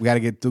 suck at. We got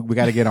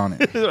to get on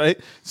it. Right?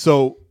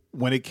 So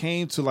when it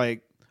came to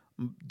like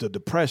the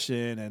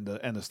depression and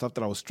the stuff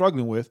that I was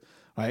struggling with,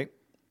 right?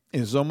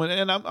 And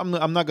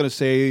I'm not going to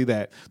say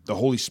that the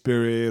Holy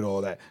Spirit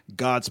or that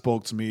God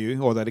spoke to me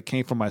or that it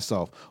came from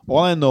myself. All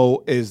I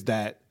know is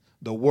that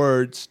the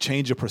words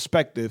change your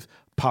perspective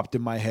popped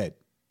in my head,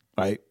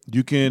 right?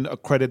 You can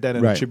accredit that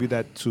and Right. attribute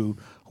that to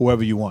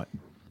whoever you want,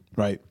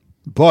 right?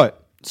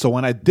 But so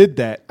when I did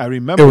that, I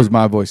remember It was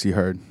my voice you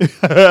heard.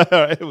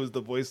 it was the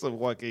voice of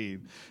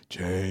Joaquin.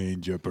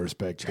 Change your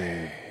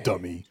perspective,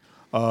 dummy.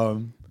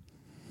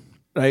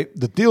 Right?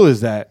 The deal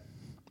is that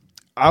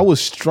I was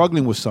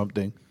struggling with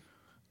something,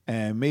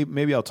 and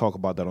maybe I'll talk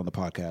about that on the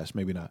podcast,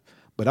 maybe not.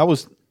 But I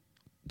was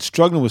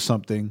struggling with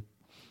something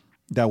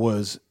that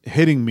was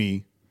hitting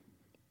me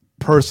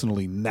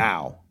personally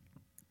now,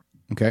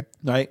 Okay.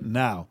 right?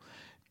 Now,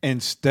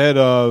 instead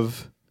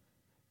of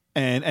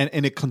and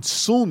it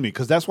consumed me,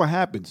 because that's what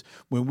happens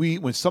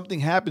when something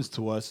happens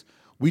to us,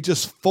 we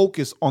just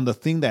focus on the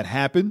thing that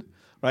happened,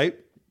 right?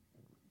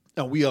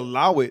 And we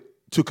allow it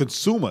to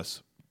consume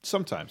us.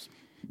 Sometimes,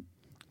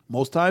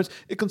 most times,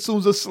 it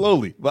consumes us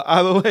slowly, but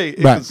either way,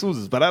 it Right. consumes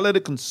us. But I let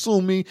it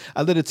consume me.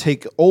 I let it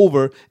take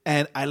over,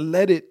 and I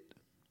let it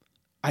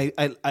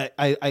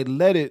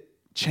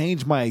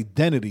change my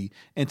identity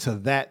into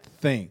that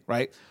thing,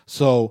 right?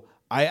 So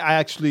I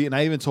actually, and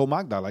I even told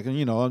Magda, like,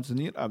 I'm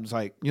just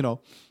like,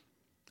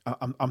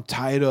 I'm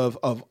tired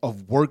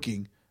of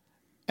working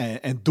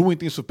and doing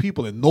things for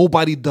people, and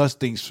nobody does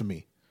things for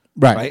me.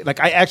 Right. Like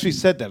I actually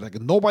said that.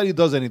 Like nobody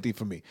does anything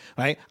for me.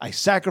 Right. I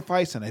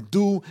sacrifice and I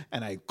do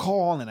and I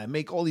call and I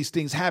make all these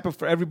things happen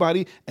for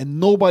everybody, and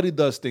nobody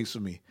does things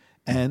for me.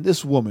 And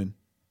this woman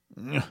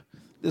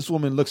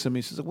looks at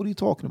me. She said, "What are you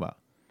talking about?"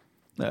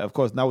 Of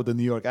course, not with the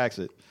New York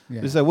accent. Yeah.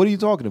 She said, "What are you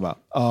talking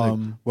about?"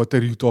 What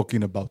are you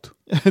talking about?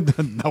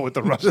 Not with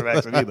the Russian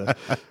accent either.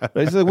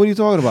 Right? She said, "What are you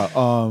talking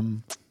about?"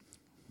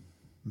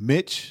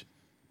 Mitch,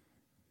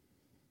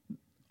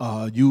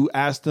 you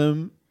asked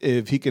him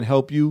if he can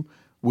help you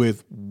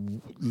with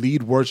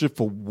lead worship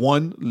for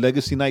one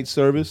Legacy Night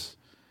service,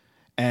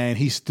 and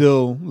he's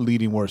still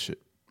leading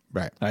worship.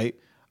 Right. Right?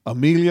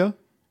 Amelia,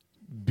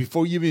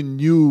 before you even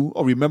knew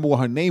or remember what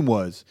her name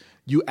was,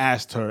 you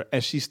asked her,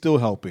 and she's still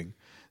helping.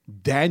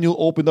 Daniel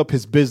opened up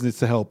his business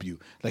to help you.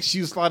 Like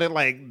she started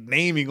like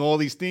naming all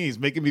these things,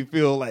 making me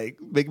feel like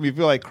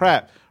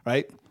crap,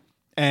 right?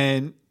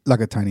 And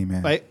Like a tiny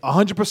man. Like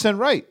 100%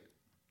 right.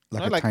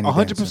 Like Right? a Like tiny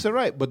 100% dancer.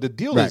 right. But the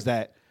deal Right. is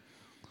that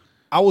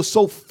I was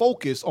so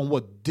focused on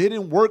what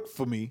didn't work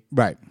for me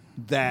Right.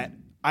 that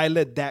I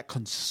let that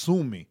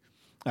consume me.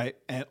 Right?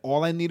 And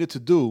all I needed to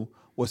do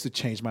was to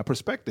change my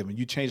perspective. And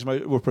you change my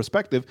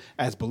perspective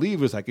as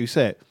believers, like you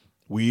said.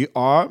 We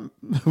are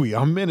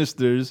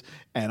ministers,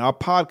 and our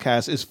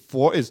podcast is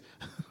what is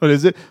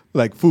it?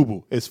 Like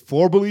FUBU. It's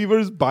for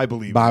believers, by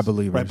believers. By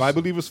believers. Right? By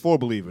believers, for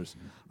believers.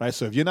 Right?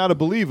 So if you're not a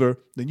believer,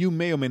 then you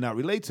may or may not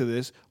relate to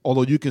this,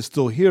 although you can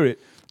still hear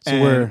it.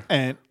 So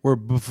and we're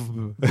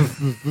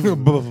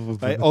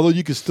right? Although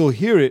you can still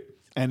hear it,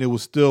 and it will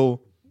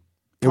still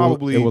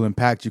probably it will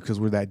impact you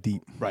because we're that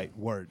deep. right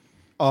word.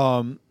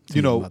 Mother.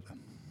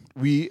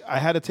 I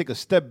had to take a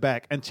step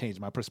back and change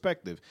my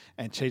perspective.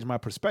 And change my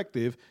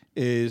perspective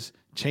is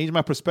change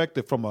my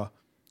perspective from a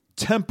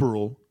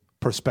temporal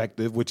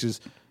perspective, which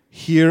is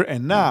here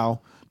and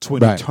now, to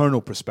an Right.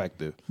 eternal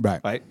perspective. Right.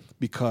 Right?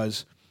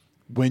 Because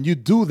when you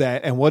do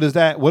that, and what does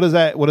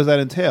that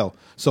entail?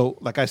 So,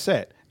 like I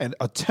said, and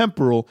a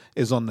temporal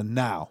is on the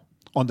now,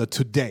 on the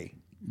today.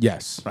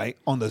 Yes. Right?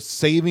 On the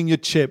saving your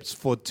chips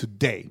for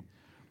today,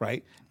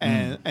 right?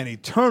 And an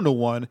eternal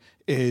one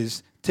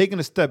is taking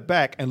a step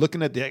back and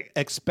looking at the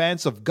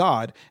expanse of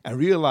God and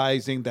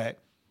realizing that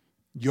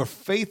your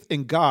faith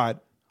in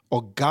God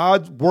or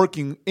God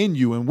working in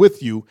you and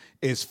with you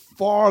is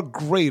far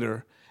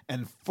greater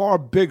and far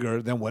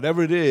bigger than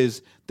whatever it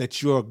is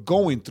that you're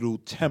going through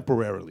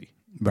temporarily,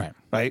 Right.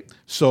 right?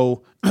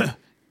 So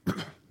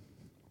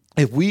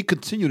if we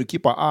continue to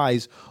keep our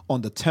eyes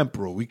on the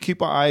temporal, we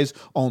keep our eyes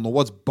on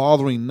what's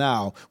bothering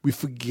now, we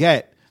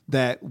forget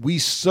that we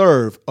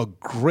serve a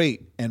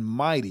great and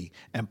mighty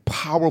and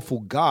powerful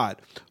God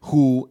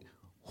who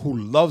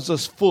loves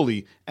us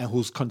fully and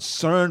who's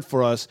concerned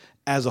for us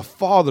as a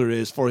father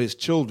is for his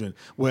children,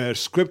 where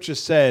scripture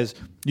says,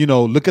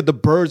 look at the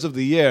birds of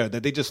the air,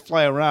 that they just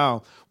fly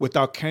around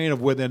without caring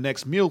of where their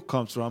next meal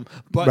comes from,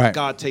 but Right.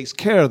 God takes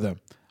care of them,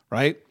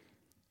 right?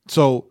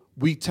 So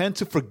we tend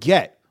to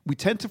forget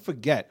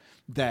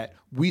that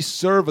we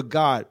serve a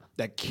God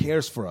that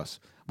cares for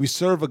us. We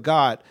serve a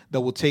God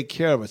that will take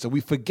care of us. And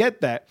we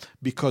forget that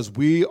because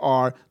we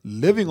are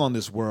living on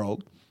this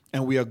world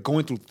and we are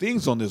going through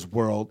things on this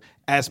world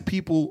as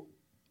people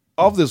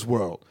of this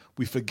world.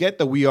 We forget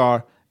that we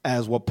are,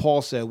 as what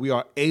Paul said, we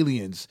are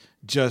aliens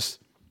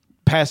just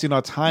passing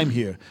our time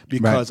here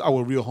because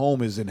our real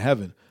home is in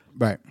heaven.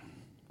 Right.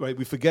 Right?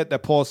 We forget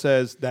that Paul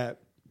says that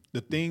the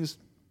things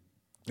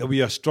that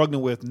we are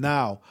struggling with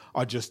now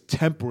are just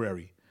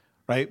temporary,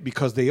 right?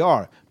 Because they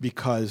are.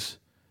 Because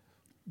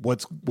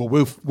what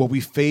we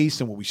face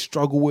and what we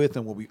struggle with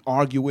and what we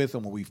argue with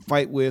and what we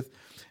fight with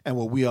and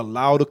what we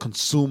allow to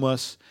consume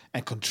us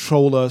and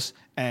control us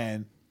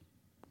and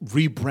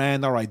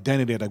rebrand our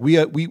identity. Like we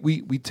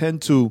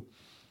tend to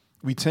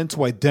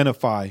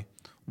identify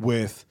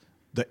with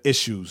the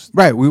issues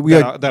Right.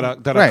 that are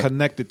right.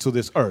 connected to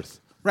this earth.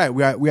 Right.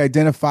 We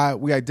identify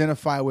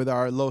with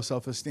our low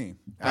self-esteem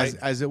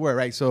as it were.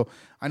 Right. So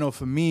I know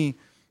for me,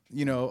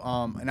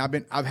 and I've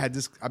been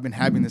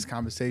having this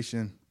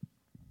conversation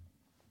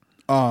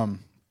with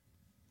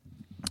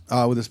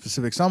a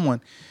specific someone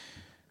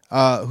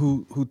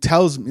who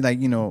tells me, like,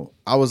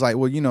 I was like,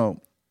 well,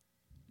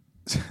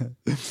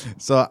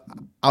 so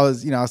I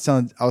was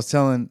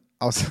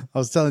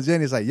telling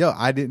Jenny, it's like, yo,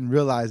 I didn't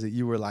realize that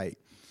you were like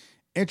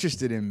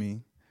interested in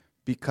me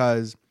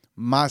because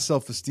my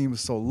self-esteem was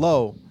so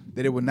low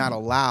that it would not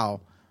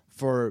allow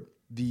for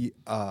the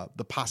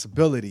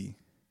possibility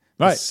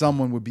that Right.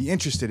 someone would be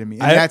interested in me.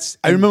 And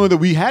I remember that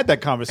we had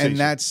that conversation.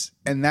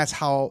 and that's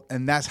how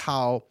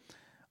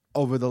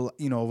over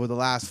the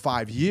last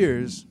 5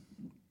 years,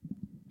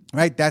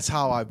 right? That's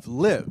how I've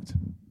lived.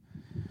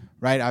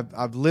 Right?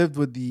 I've lived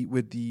with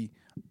the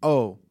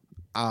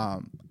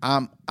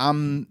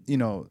I'm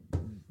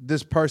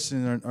this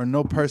person or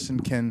no person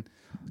can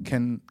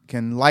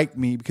like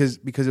me because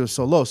it was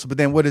so low. So but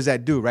then what does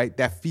that do, right?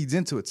 That feeds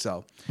into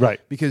itself. Right.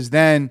 Because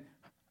then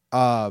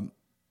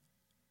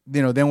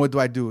then what do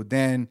I do?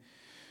 Then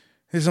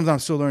here's something I'm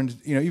still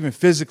learning, even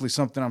physically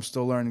something I'm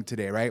still learning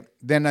today, right?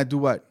 Then I do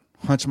what?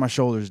 Hunch my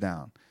shoulders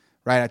down,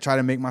 right? I try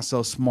to make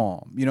myself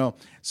small,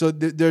 So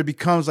there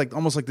becomes like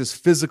almost like this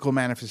physical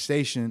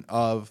manifestation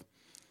of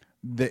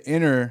the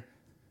inner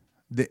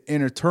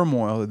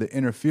turmoil, the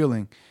inner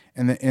feeling,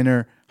 and the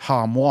inner how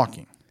I'm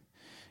walking,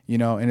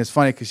 And it's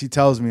funny because she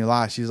tells me a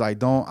lot. She's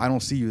like, I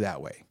don't see you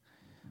that way.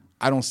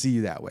 I don't see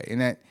you that way,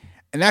 and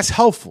that's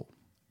helpful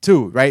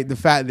too, right? The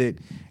fact that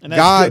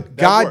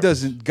God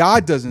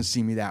doesn't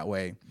see me that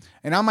way,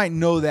 and I might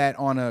know that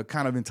on a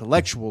kind of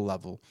intellectual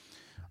level.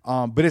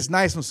 But it's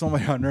nice when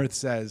somebody on earth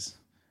says,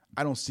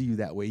 I don't see you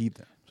that way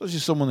either. Especially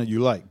someone that you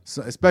like.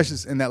 So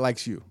especially, and that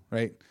likes you,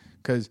 right?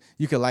 Because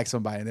you can like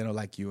somebody and they don't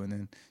like you and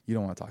then you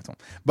don't want to talk to them.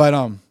 But,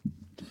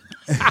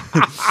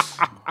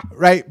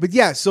 right. But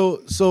yeah,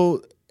 so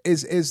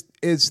is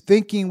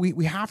thinking,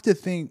 we have to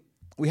think,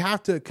 we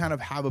have to kind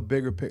of have a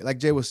bigger picture, like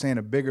Jay was saying,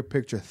 a bigger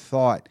picture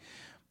thought.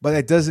 But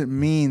that doesn't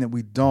mean that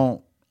we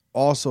don't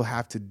also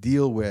have to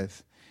deal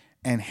with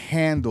and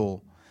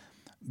handle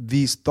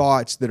these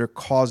thoughts that are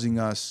causing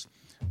us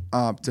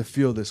to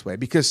feel this way.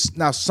 Because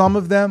now some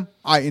of them,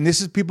 and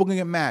this is, people can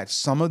get mad.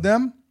 Some of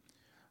them,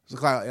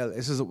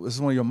 this is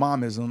one of your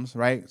momisms,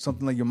 right?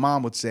 Something like your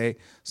mom would say.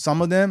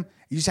 Some of them,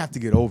 you just have to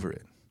get over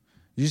it.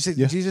 You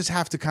just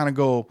have to kind of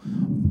go,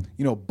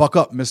 buck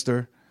up,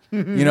 mister,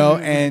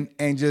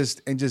 and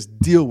just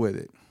deal with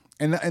it.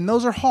 And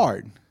those are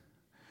hard,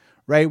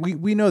 right?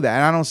 We know that.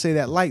 And I don't say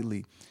that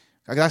lightly.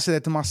 Like, I said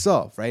that to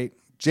myself, right?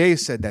 Jay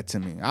said that to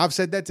me. I've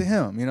said that to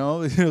him,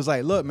 It was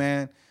like, look,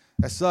 man,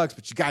 that sucks,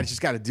 but you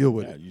just got to deal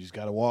with it. You just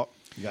got to walk.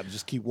 You got to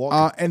just keep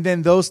walking. And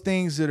then those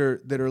things that are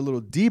a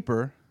little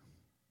deeper,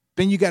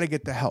 then you got to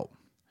get the help.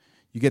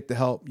 You get the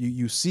help.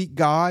 You seek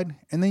God,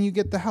 and then you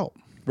get the help.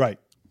 Right.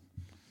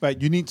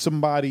 You need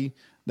somebody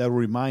that will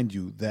remind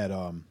you that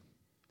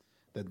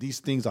that these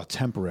things are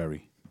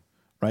temporary,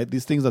 right?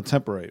 These things are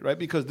temporary, right?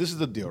 Because this is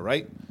the deal,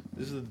 right?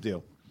 This is the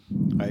deal,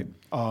 right?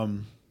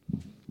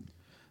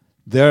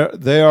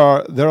 There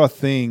are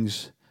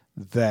things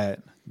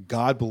that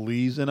God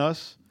believes in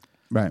us,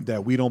 right,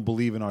 that we don't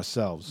believe in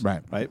ourselves,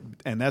 right?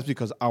 And that's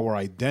because our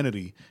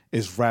identity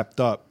is wrapped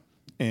up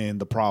in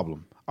the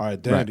problem. Our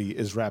identity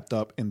is wrapped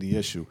up in the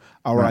issue.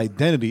 Our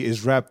identity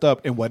is wrapped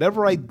up in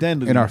whatever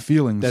identity in our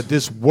feelings that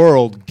this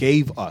world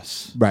gave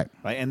us. Right.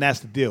 And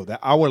that's the deal, that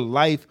our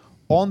life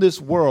on this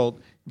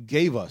world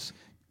gave us.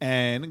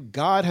 And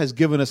God has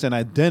given us an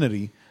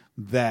identity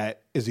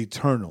that is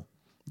eternal,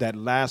 that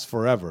lasts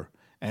forever.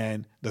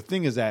 And the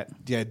thing is that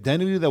the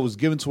identity that was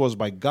given to us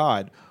by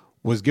God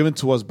was given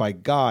to us by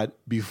God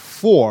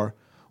before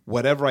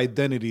whatever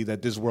identity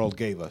that this world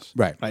gave us.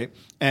 Right.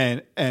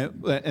 And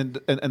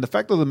the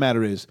fact of the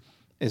matter is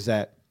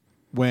that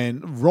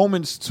when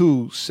Romans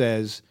 2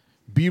 says,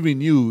 be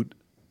renewed,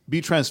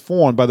 be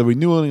transformed by the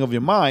renewing of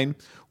your mind,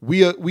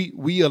 we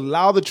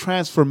allow the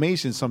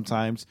transformation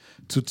sometimes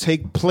to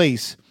take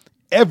place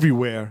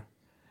everywhere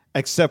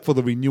except for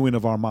the renewing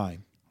of our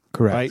mind.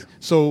 Correct. Right?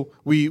 So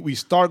we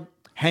start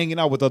hanging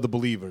out with other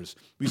believers.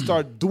 We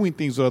start doing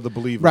things with other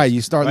believers. Right.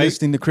 You start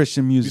listening to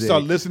Christian music. You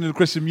start listening to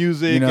Christian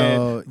music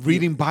and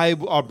reading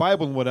our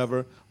Bible and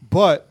whatever.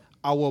 But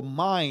our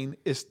mind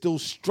is still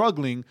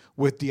struggling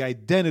with the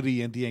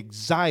identity and the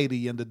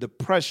anxiety and the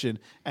depression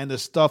and the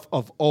stuff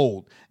of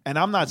old. And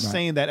I'm not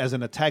saying that as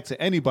an attack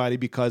to anybody,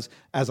 because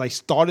as I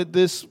started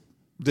this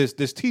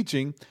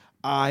teaching,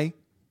 I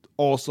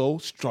also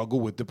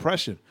struggle with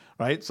depression.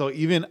 Right. So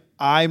even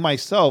I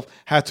myself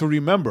had to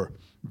remember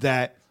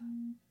that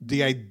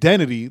the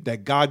identity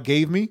that God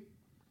gave me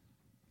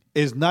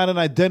is not an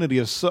identity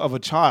of a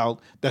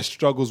child that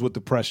struggles with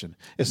depression.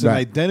 It's an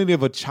identity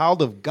of a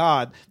child of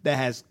God that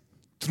has,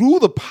 through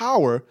the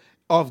power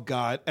of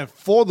God and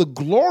for the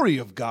glory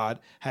of God,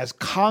 has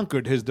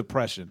conquered his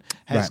depression,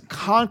 has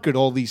conquered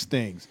all these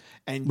things.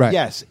 And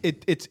yes,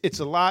 it's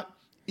a lot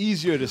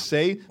easier to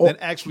say than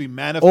actually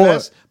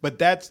manifest, but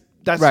that's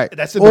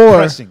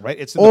depressing, right?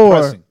 It's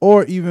depressing.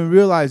 Or even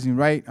realizing,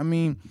 right? I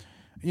mean,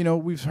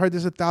 we've heard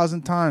this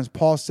 1,000 times.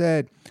 Paul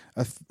said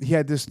he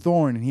had this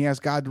thorn and he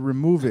asked God to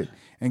remove it.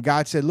 And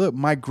God said, look,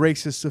 my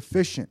grace is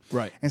sufficient.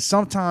 Right. And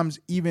sometimes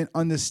even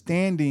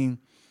understanding,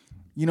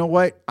 you know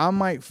what, I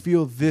might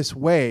feel this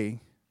way,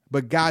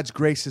 but God's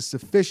grace is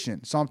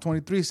sufficient. Psalm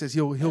 23 says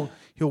he'll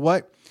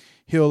what?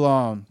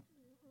 He'll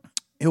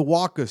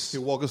walk us.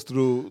 He'll walk us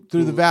through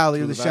the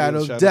valley of the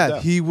shadow of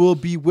death. He will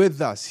be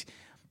with us.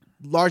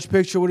 Large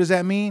picture, what does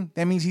that mean?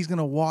 That means he's going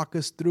to walk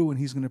us through and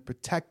he's going to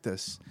protect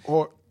us.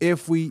 Or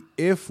if we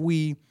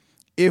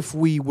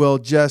will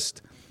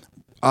just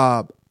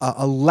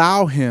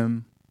allow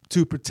him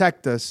to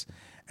protect us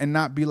and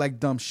not be like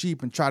dumb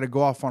sheep and try to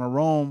go off on our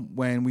own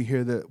when we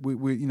hear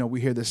we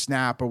hear the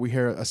snap or we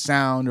hear a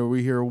sound or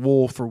we hear a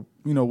wolf or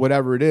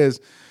whatever it is,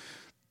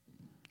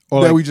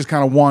 or that we just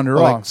kind of wander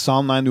off. Like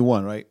Psalm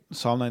 91, right?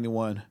 Psalm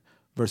 91.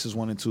 Verses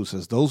 1 and 2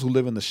 says, those who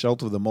live in the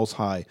shelter of the Most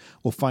High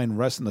will find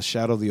rest in the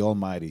shadow of the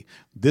Almighty.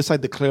 This I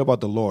declare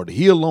about the Lord.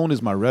 He alone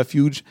is my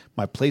refuge,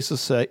 my place of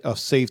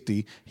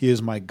safety. He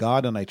is my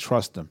God, and I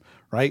trust him.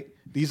 Right?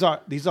 These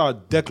are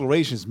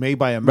declarations made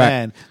by a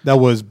man that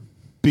was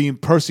being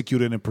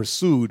persecuted and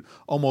pursued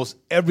almost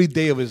every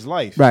day of his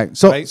life. Right.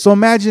 So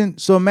imagine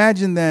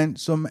then.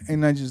 This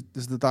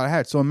is the thought I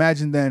had. So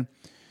imagine then,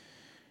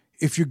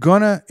 if you're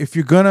gonna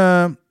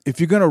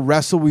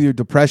wrestle with your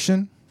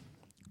depression,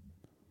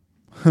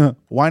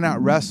 why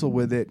not wrestle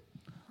with it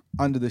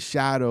under the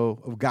shadow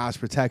of God's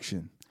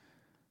protection?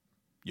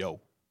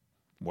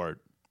 Word.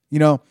 You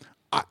know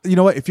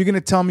what? If you're going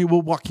to tell me,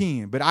 well,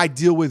 Joaquin, but I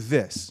deal with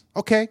this.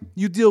 Okay,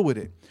 you deal with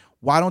it.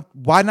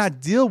 Why not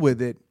deal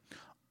with it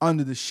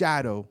under the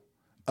shadow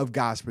of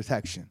God's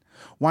protection?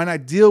 Why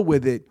not deal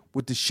with it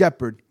with the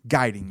shepherd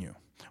guiding you?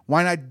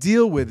 Why not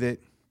deal with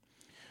it,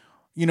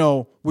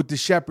 with the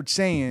shepherd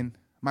saying,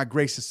 my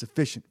grace is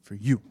sufficient for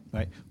you?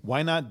 Right.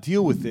 Why not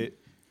deal with it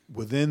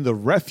within the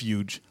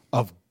refuge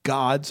of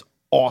God's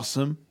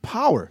awesome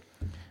power,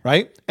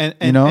 right? And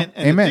amen.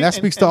 That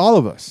speaks to all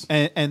of us.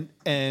 And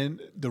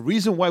the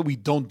reason why we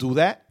don't do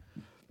that,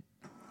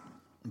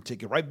 I'll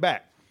take it right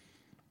back.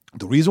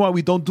 The reason why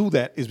we don't do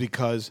that is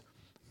because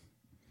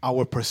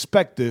our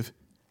perspective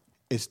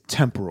is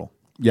temporal.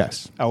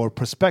 Yes. Our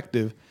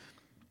perspective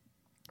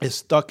is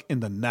stuck in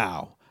the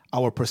now.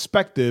 Our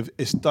perspective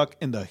is stuck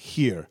in the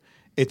here.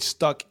 It's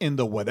stuck in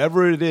the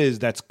whatever it is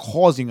that's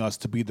causing us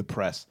to be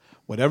depressed,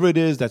 whatever it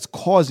is that's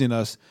causing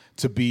us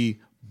to be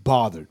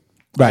bothered.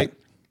 Right.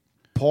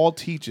 Paul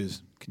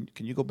teaches.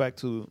 Can you go back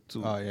to?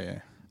 Oh yeah.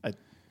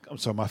 I'm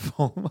sorry, my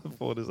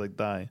phone is like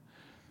dying.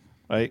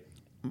 Right.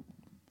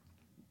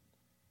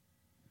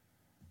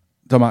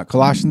 Talking about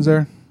Colossians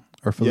there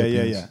or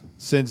Philippians? Yeah.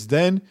 Since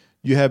then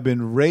you have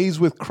been raised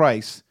with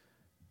Christ.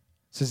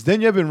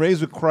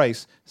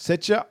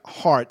 Set your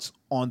hearts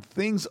on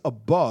things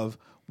above,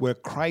 where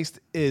Christ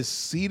is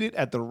seated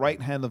at the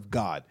right hand of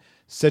God.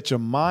 Set your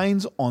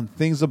minds on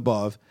things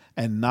above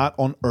and not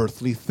on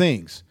earthly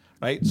things.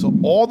 Right? So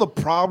all the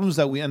problems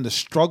that we and the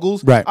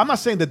struggles, right. I'm not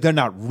saying that they're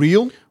not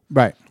real.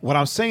 Right. What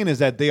I'm saying is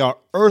that they are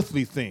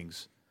earthly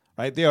things.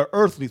 Right? They are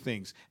earthly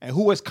things. And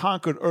who has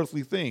conquered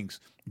earthly things?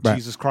 Right.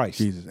 Jesus Christ.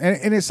 Jesus.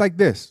 And it's like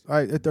this. All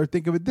right, or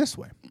think of it this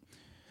way.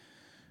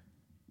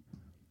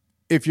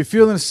 If you're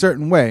feeling a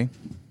certain way,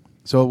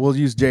 so we'll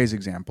use Jay's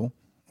example,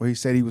 where he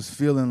said he was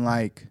feeling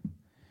like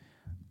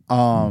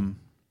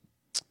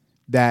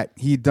that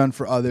he'd done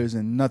for others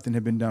and nothing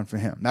had been done for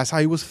him. That's how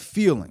he was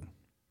feeling,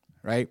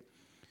 right?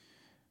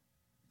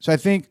 So I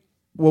think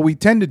what we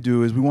tend to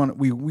do is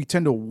we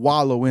tend to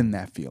wallow in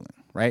that feeling,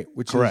 right?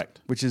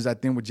 Correct. Which is I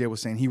think what Jay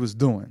was saying he was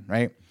doing,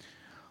 right?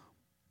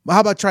 But how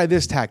about try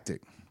this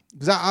tactic?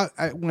 Because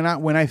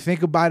when I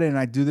think about it and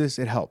I do this,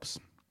 it helps.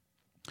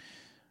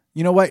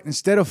 You know what?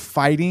 Instead of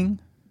fighting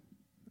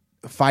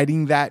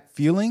that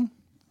feeling,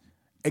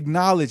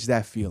 acknowledge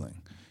that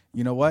feeling.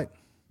 You know what?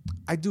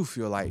 I do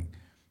feel like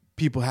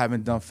people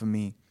haven't done for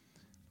me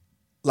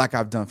like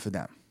I've done for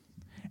them.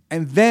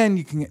 And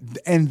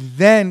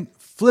then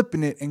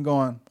flipping it and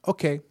going,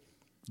 okay,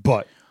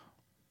 but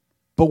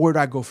where do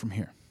I go from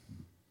here?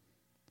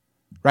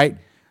 Right?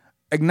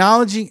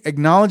 Acknowledging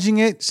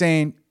it,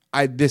 saying,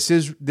 this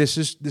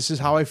is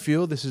how I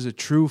feel. This is a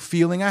true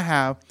feeling I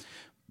have,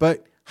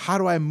 but how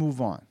do I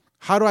move on?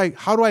 How do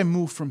I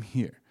move from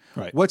here?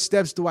 Right. What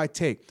steps do I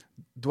take?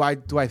 Do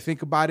I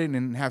think about it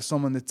and have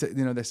someone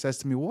that says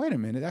to me, well, wait a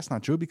minute, that's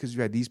not true because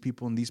you had these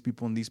people and these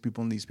people and these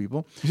people and these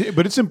people.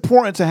 But it's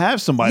important to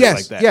have somebody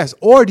like that. Yes.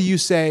 Or do you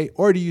say,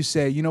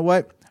 you know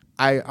what?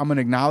 I'm going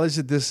to acknowledge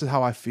that this is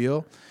how I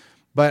feel,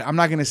 but I'm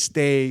not going to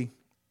stay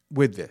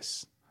with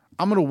this.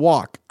 I'm going to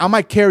walk. I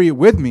might carry it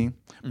with me,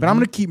 but I'm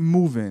going to keep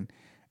moving,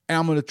 and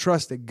I'm going to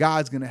trust that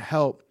God's going to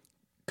help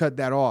cut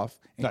that off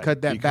and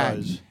cut that back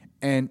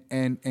and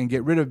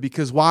get rid of it.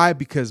 Because why?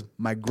 Because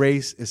my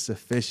grace is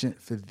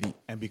sufficient for thee.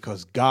 And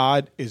because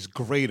God is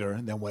greater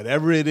than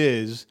whatever it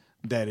is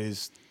that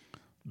is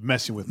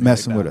messing with me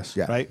with us,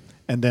 yeah. Right?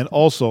 And then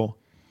also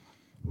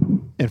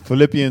in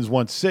Philippians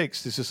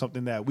 1:6, this is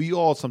something that we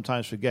all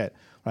sometimes forget,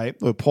 right?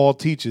 Where Paul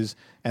teaches,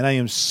 and I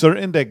am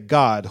certain that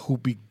God, who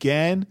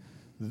began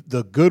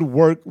the good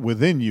work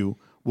within you,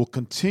 will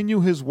continue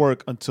his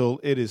work until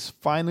it is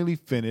finally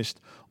finished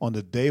on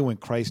the day when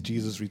Christ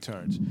Jesus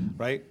returns,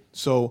 right?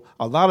 So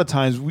a lot of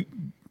times we,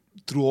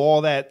 through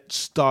all that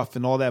stuff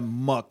and all that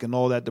muck and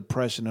all that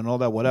depression and all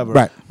that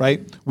whatever,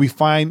 right? We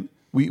find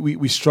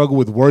we struggle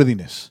with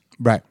worthiness,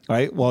 right?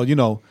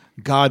 Well,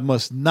 God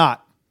must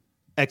not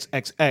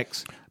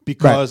XXX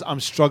because I'm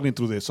struggling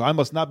through this, so I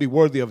must not be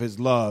worthy of his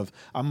love.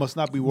 I must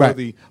not be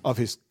worthy of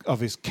his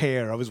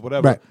care, of his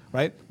whatever,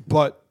 right?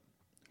 But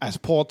as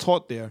Paul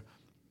taught there,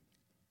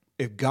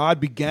 if God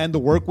began to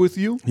work with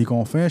you, He's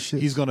going to finish it.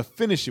 He's going to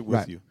finish it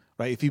with you,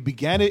 right? If he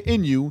began it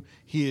in you,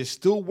 he is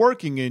still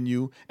working in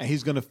you, and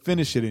he's going to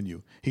finish it in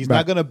you. He's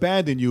not going to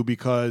abandon you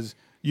because,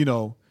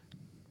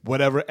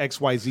 whatever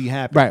XYZ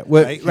happened.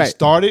 Right. He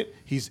started,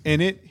 he's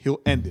in it,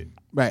 he'll end it.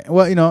 Right.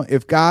 Well,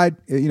 if God,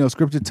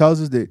 Scripture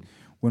tells us that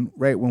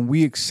when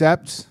we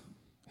accept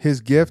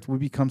his gift, we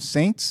become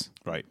saints.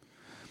 Right.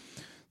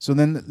 So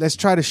then let's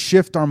try to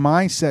shift our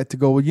mindset to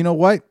go, well, you know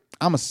what?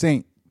 I'm a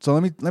saint. So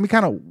let me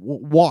kind of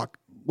walk.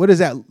 What is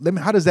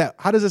that?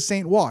 How does a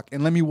saint walk?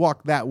 And let me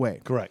walk that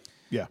way. Correct.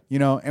 Yeah.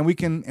 And we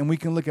can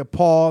look at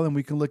Paul and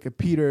we can look at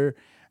Peter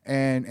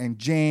and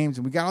James,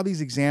 and we got all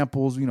these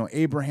examples,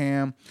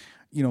 Abraham,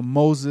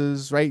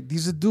 Moses, right?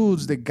 These are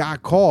dudes that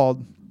God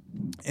called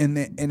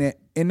and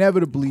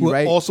inevitably, who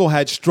right? also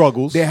had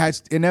struggles. They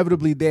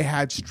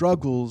had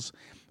struggles,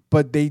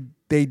 but they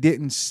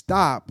didn't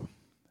stop.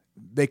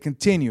 They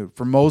continued.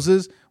 For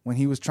Moses, when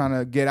he was trying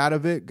to get out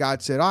of it,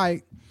 God said, all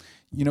right,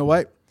 you know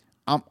what?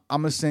 I'm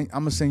gonna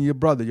send your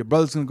brother. Your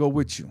brother's gonna go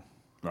with you.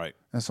 Right.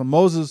 And so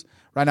Moses,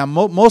 right now,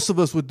 most of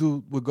us would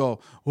go,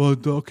 well,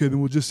 okay, then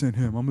we'll just send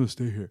him. I'm gonna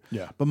stay here.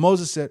 Yeah. But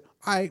Moses said,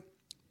 all right,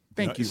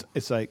 thank you.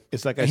 It's like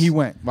he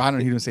went. Well, I don't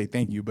know. He didn't say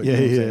thank you, but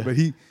yeah. But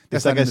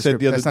that's like I said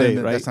the other day,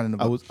 right? That's not in the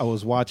book. I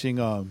was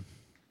watching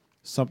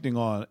something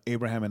on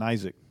Abraham and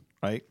Isaac,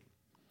 right?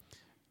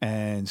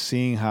 And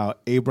seeing how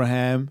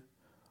Abraham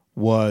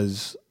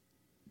was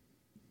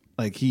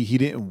like he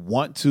didn't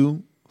want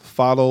to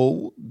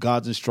follow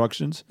God's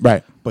instructions,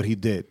 right? But he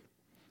did.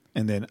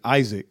 And then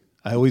Isaac,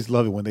 I always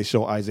love it when they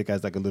show Isaac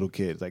as like a little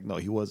kid. It's like, no,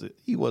 he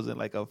wasn't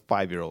like a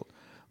 5-year-old.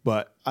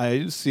 But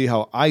I see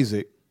how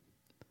Isaac,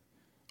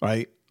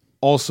 right,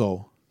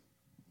 also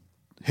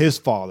his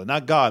father,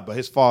 not God, but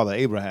his father,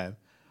 Abraham,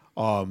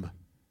 saw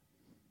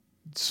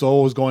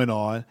what was going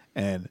on,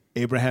 and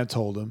Abraham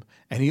told him,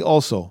 and he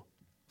also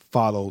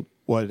followed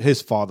what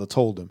his father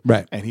told him.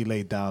 Right. And he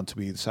laid down to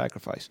be the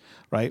sacrifice,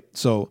 right?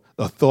 So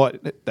a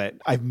thought that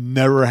I've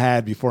never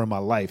had before in my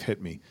life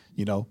hit me,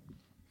 you know.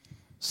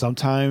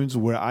 Sometimes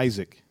we're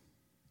Isaac,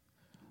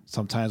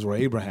 sometimes we're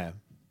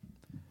Abraham,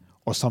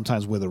 or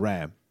sometimes we're the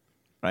ram,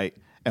 right?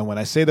 And when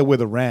I say that we're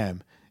the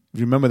ram,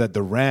 remember that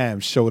the ram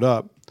showed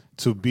up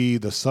to be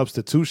the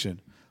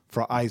substitution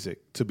for Isaac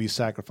to be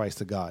sacrificed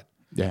to God.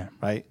 Yeah.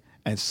 Right?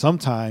 And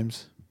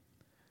sometimes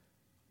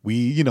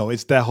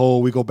it's that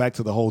whole, we go back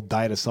to the whole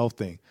die to self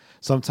thing.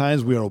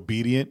 Sometimes we're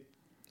obedient,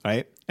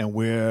 right? And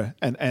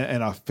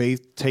and our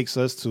faith takes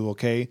us to,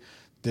 okay,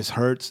 this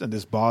hurts and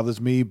this bothers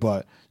me,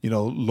 but,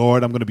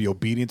 Lord, I'm going to be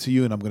obedient to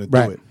you and I'm going to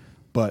do it.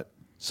 But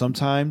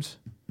sometimes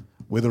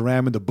we're the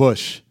ram in the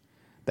bush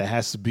that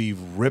has to be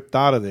ripped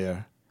out of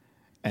there,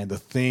 and the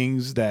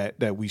things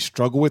that we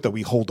struggle with, that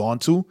we hold on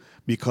to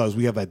because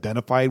we have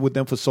identified with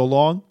them for so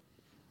long,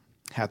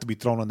 have to be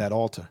thrown on that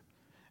altar,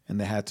 and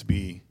they had to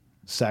be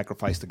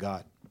sacrificed to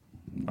God.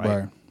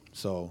 Right?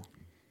 So,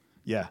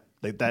 yeah,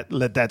 let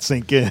that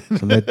sink in.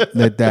 So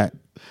let that,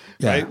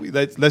 yeah.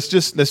 Right? Let's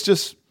just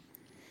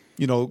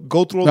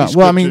go through all these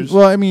scriptures.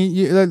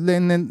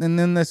 And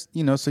then let's,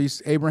 so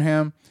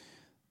Abraham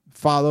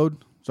followed,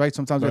 right?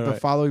 Sometimes we have to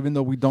follow even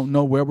though we don't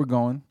know where we're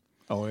going.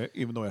 Oh,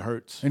 even though it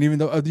hurts. And even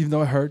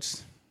though it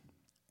hurts.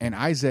 And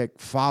Isaac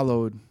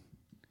followed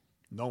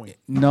knowing.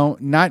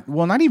 Not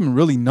even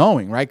really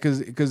knowing, right?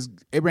 Because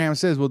Abraham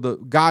says, well,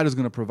 God is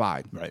going to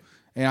provide. Right.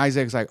 And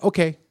Isaac's like,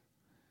 okay.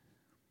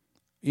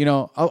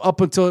 Up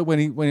until when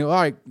he all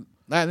right,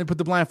 let me put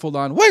the blindfold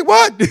on. Wait,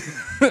 what?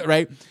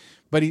 Right?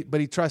 But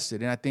he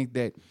trusted. And I think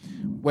that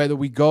whether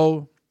we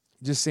go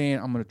just saying,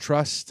 I'm going to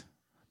trust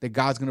that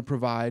God's going to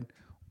provide,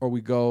 or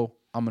we go,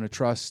 I'm going to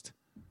trust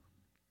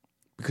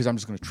because I'm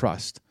just going to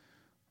trust,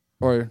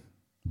 or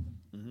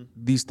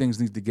these things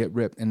need to get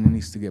ripped and it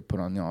needs to get put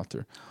on the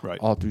altar. Right.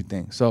 All three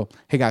things. So,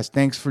 hey guys,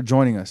 thanks for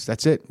joining us.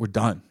 That's it. We're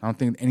done. I don't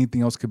think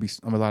anything else could be.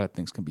 A lot of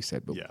things can be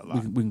said, but yeah,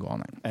 we can go all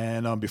night.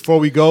 And before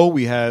we go,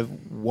 we have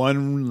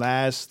one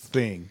last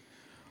thing.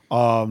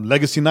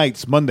 Legacy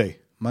Nights Monday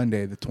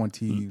the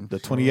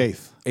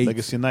 28th.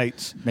 Legacy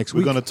Nights next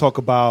week. We're going to talk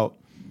about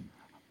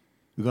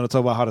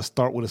how to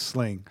start with a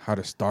sling. How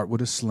to start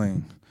with a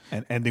sling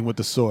and ending with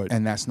the sword.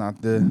 And that's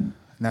not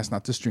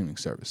the streaming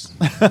service.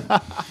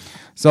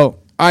 So,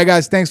 all right,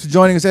 guys, thanks for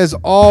joining us. As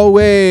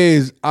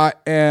always, I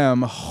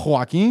am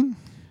Joaquin.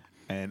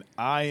 And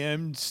I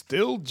am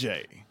still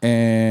Jay.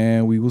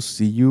 And we will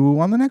see you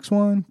on the next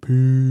one.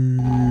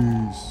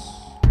 Peace.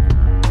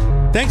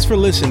 Thanks for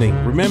listening.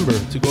 Remember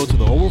to go to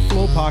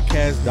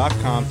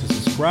theoverflowpodcast.com to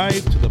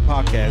subscribe to the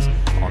podcast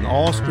on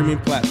all streaming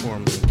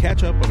platforms and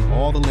catch up on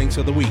all the links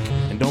of the week.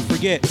 And don't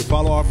forget to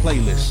follow our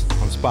playlist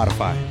on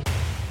Spotify.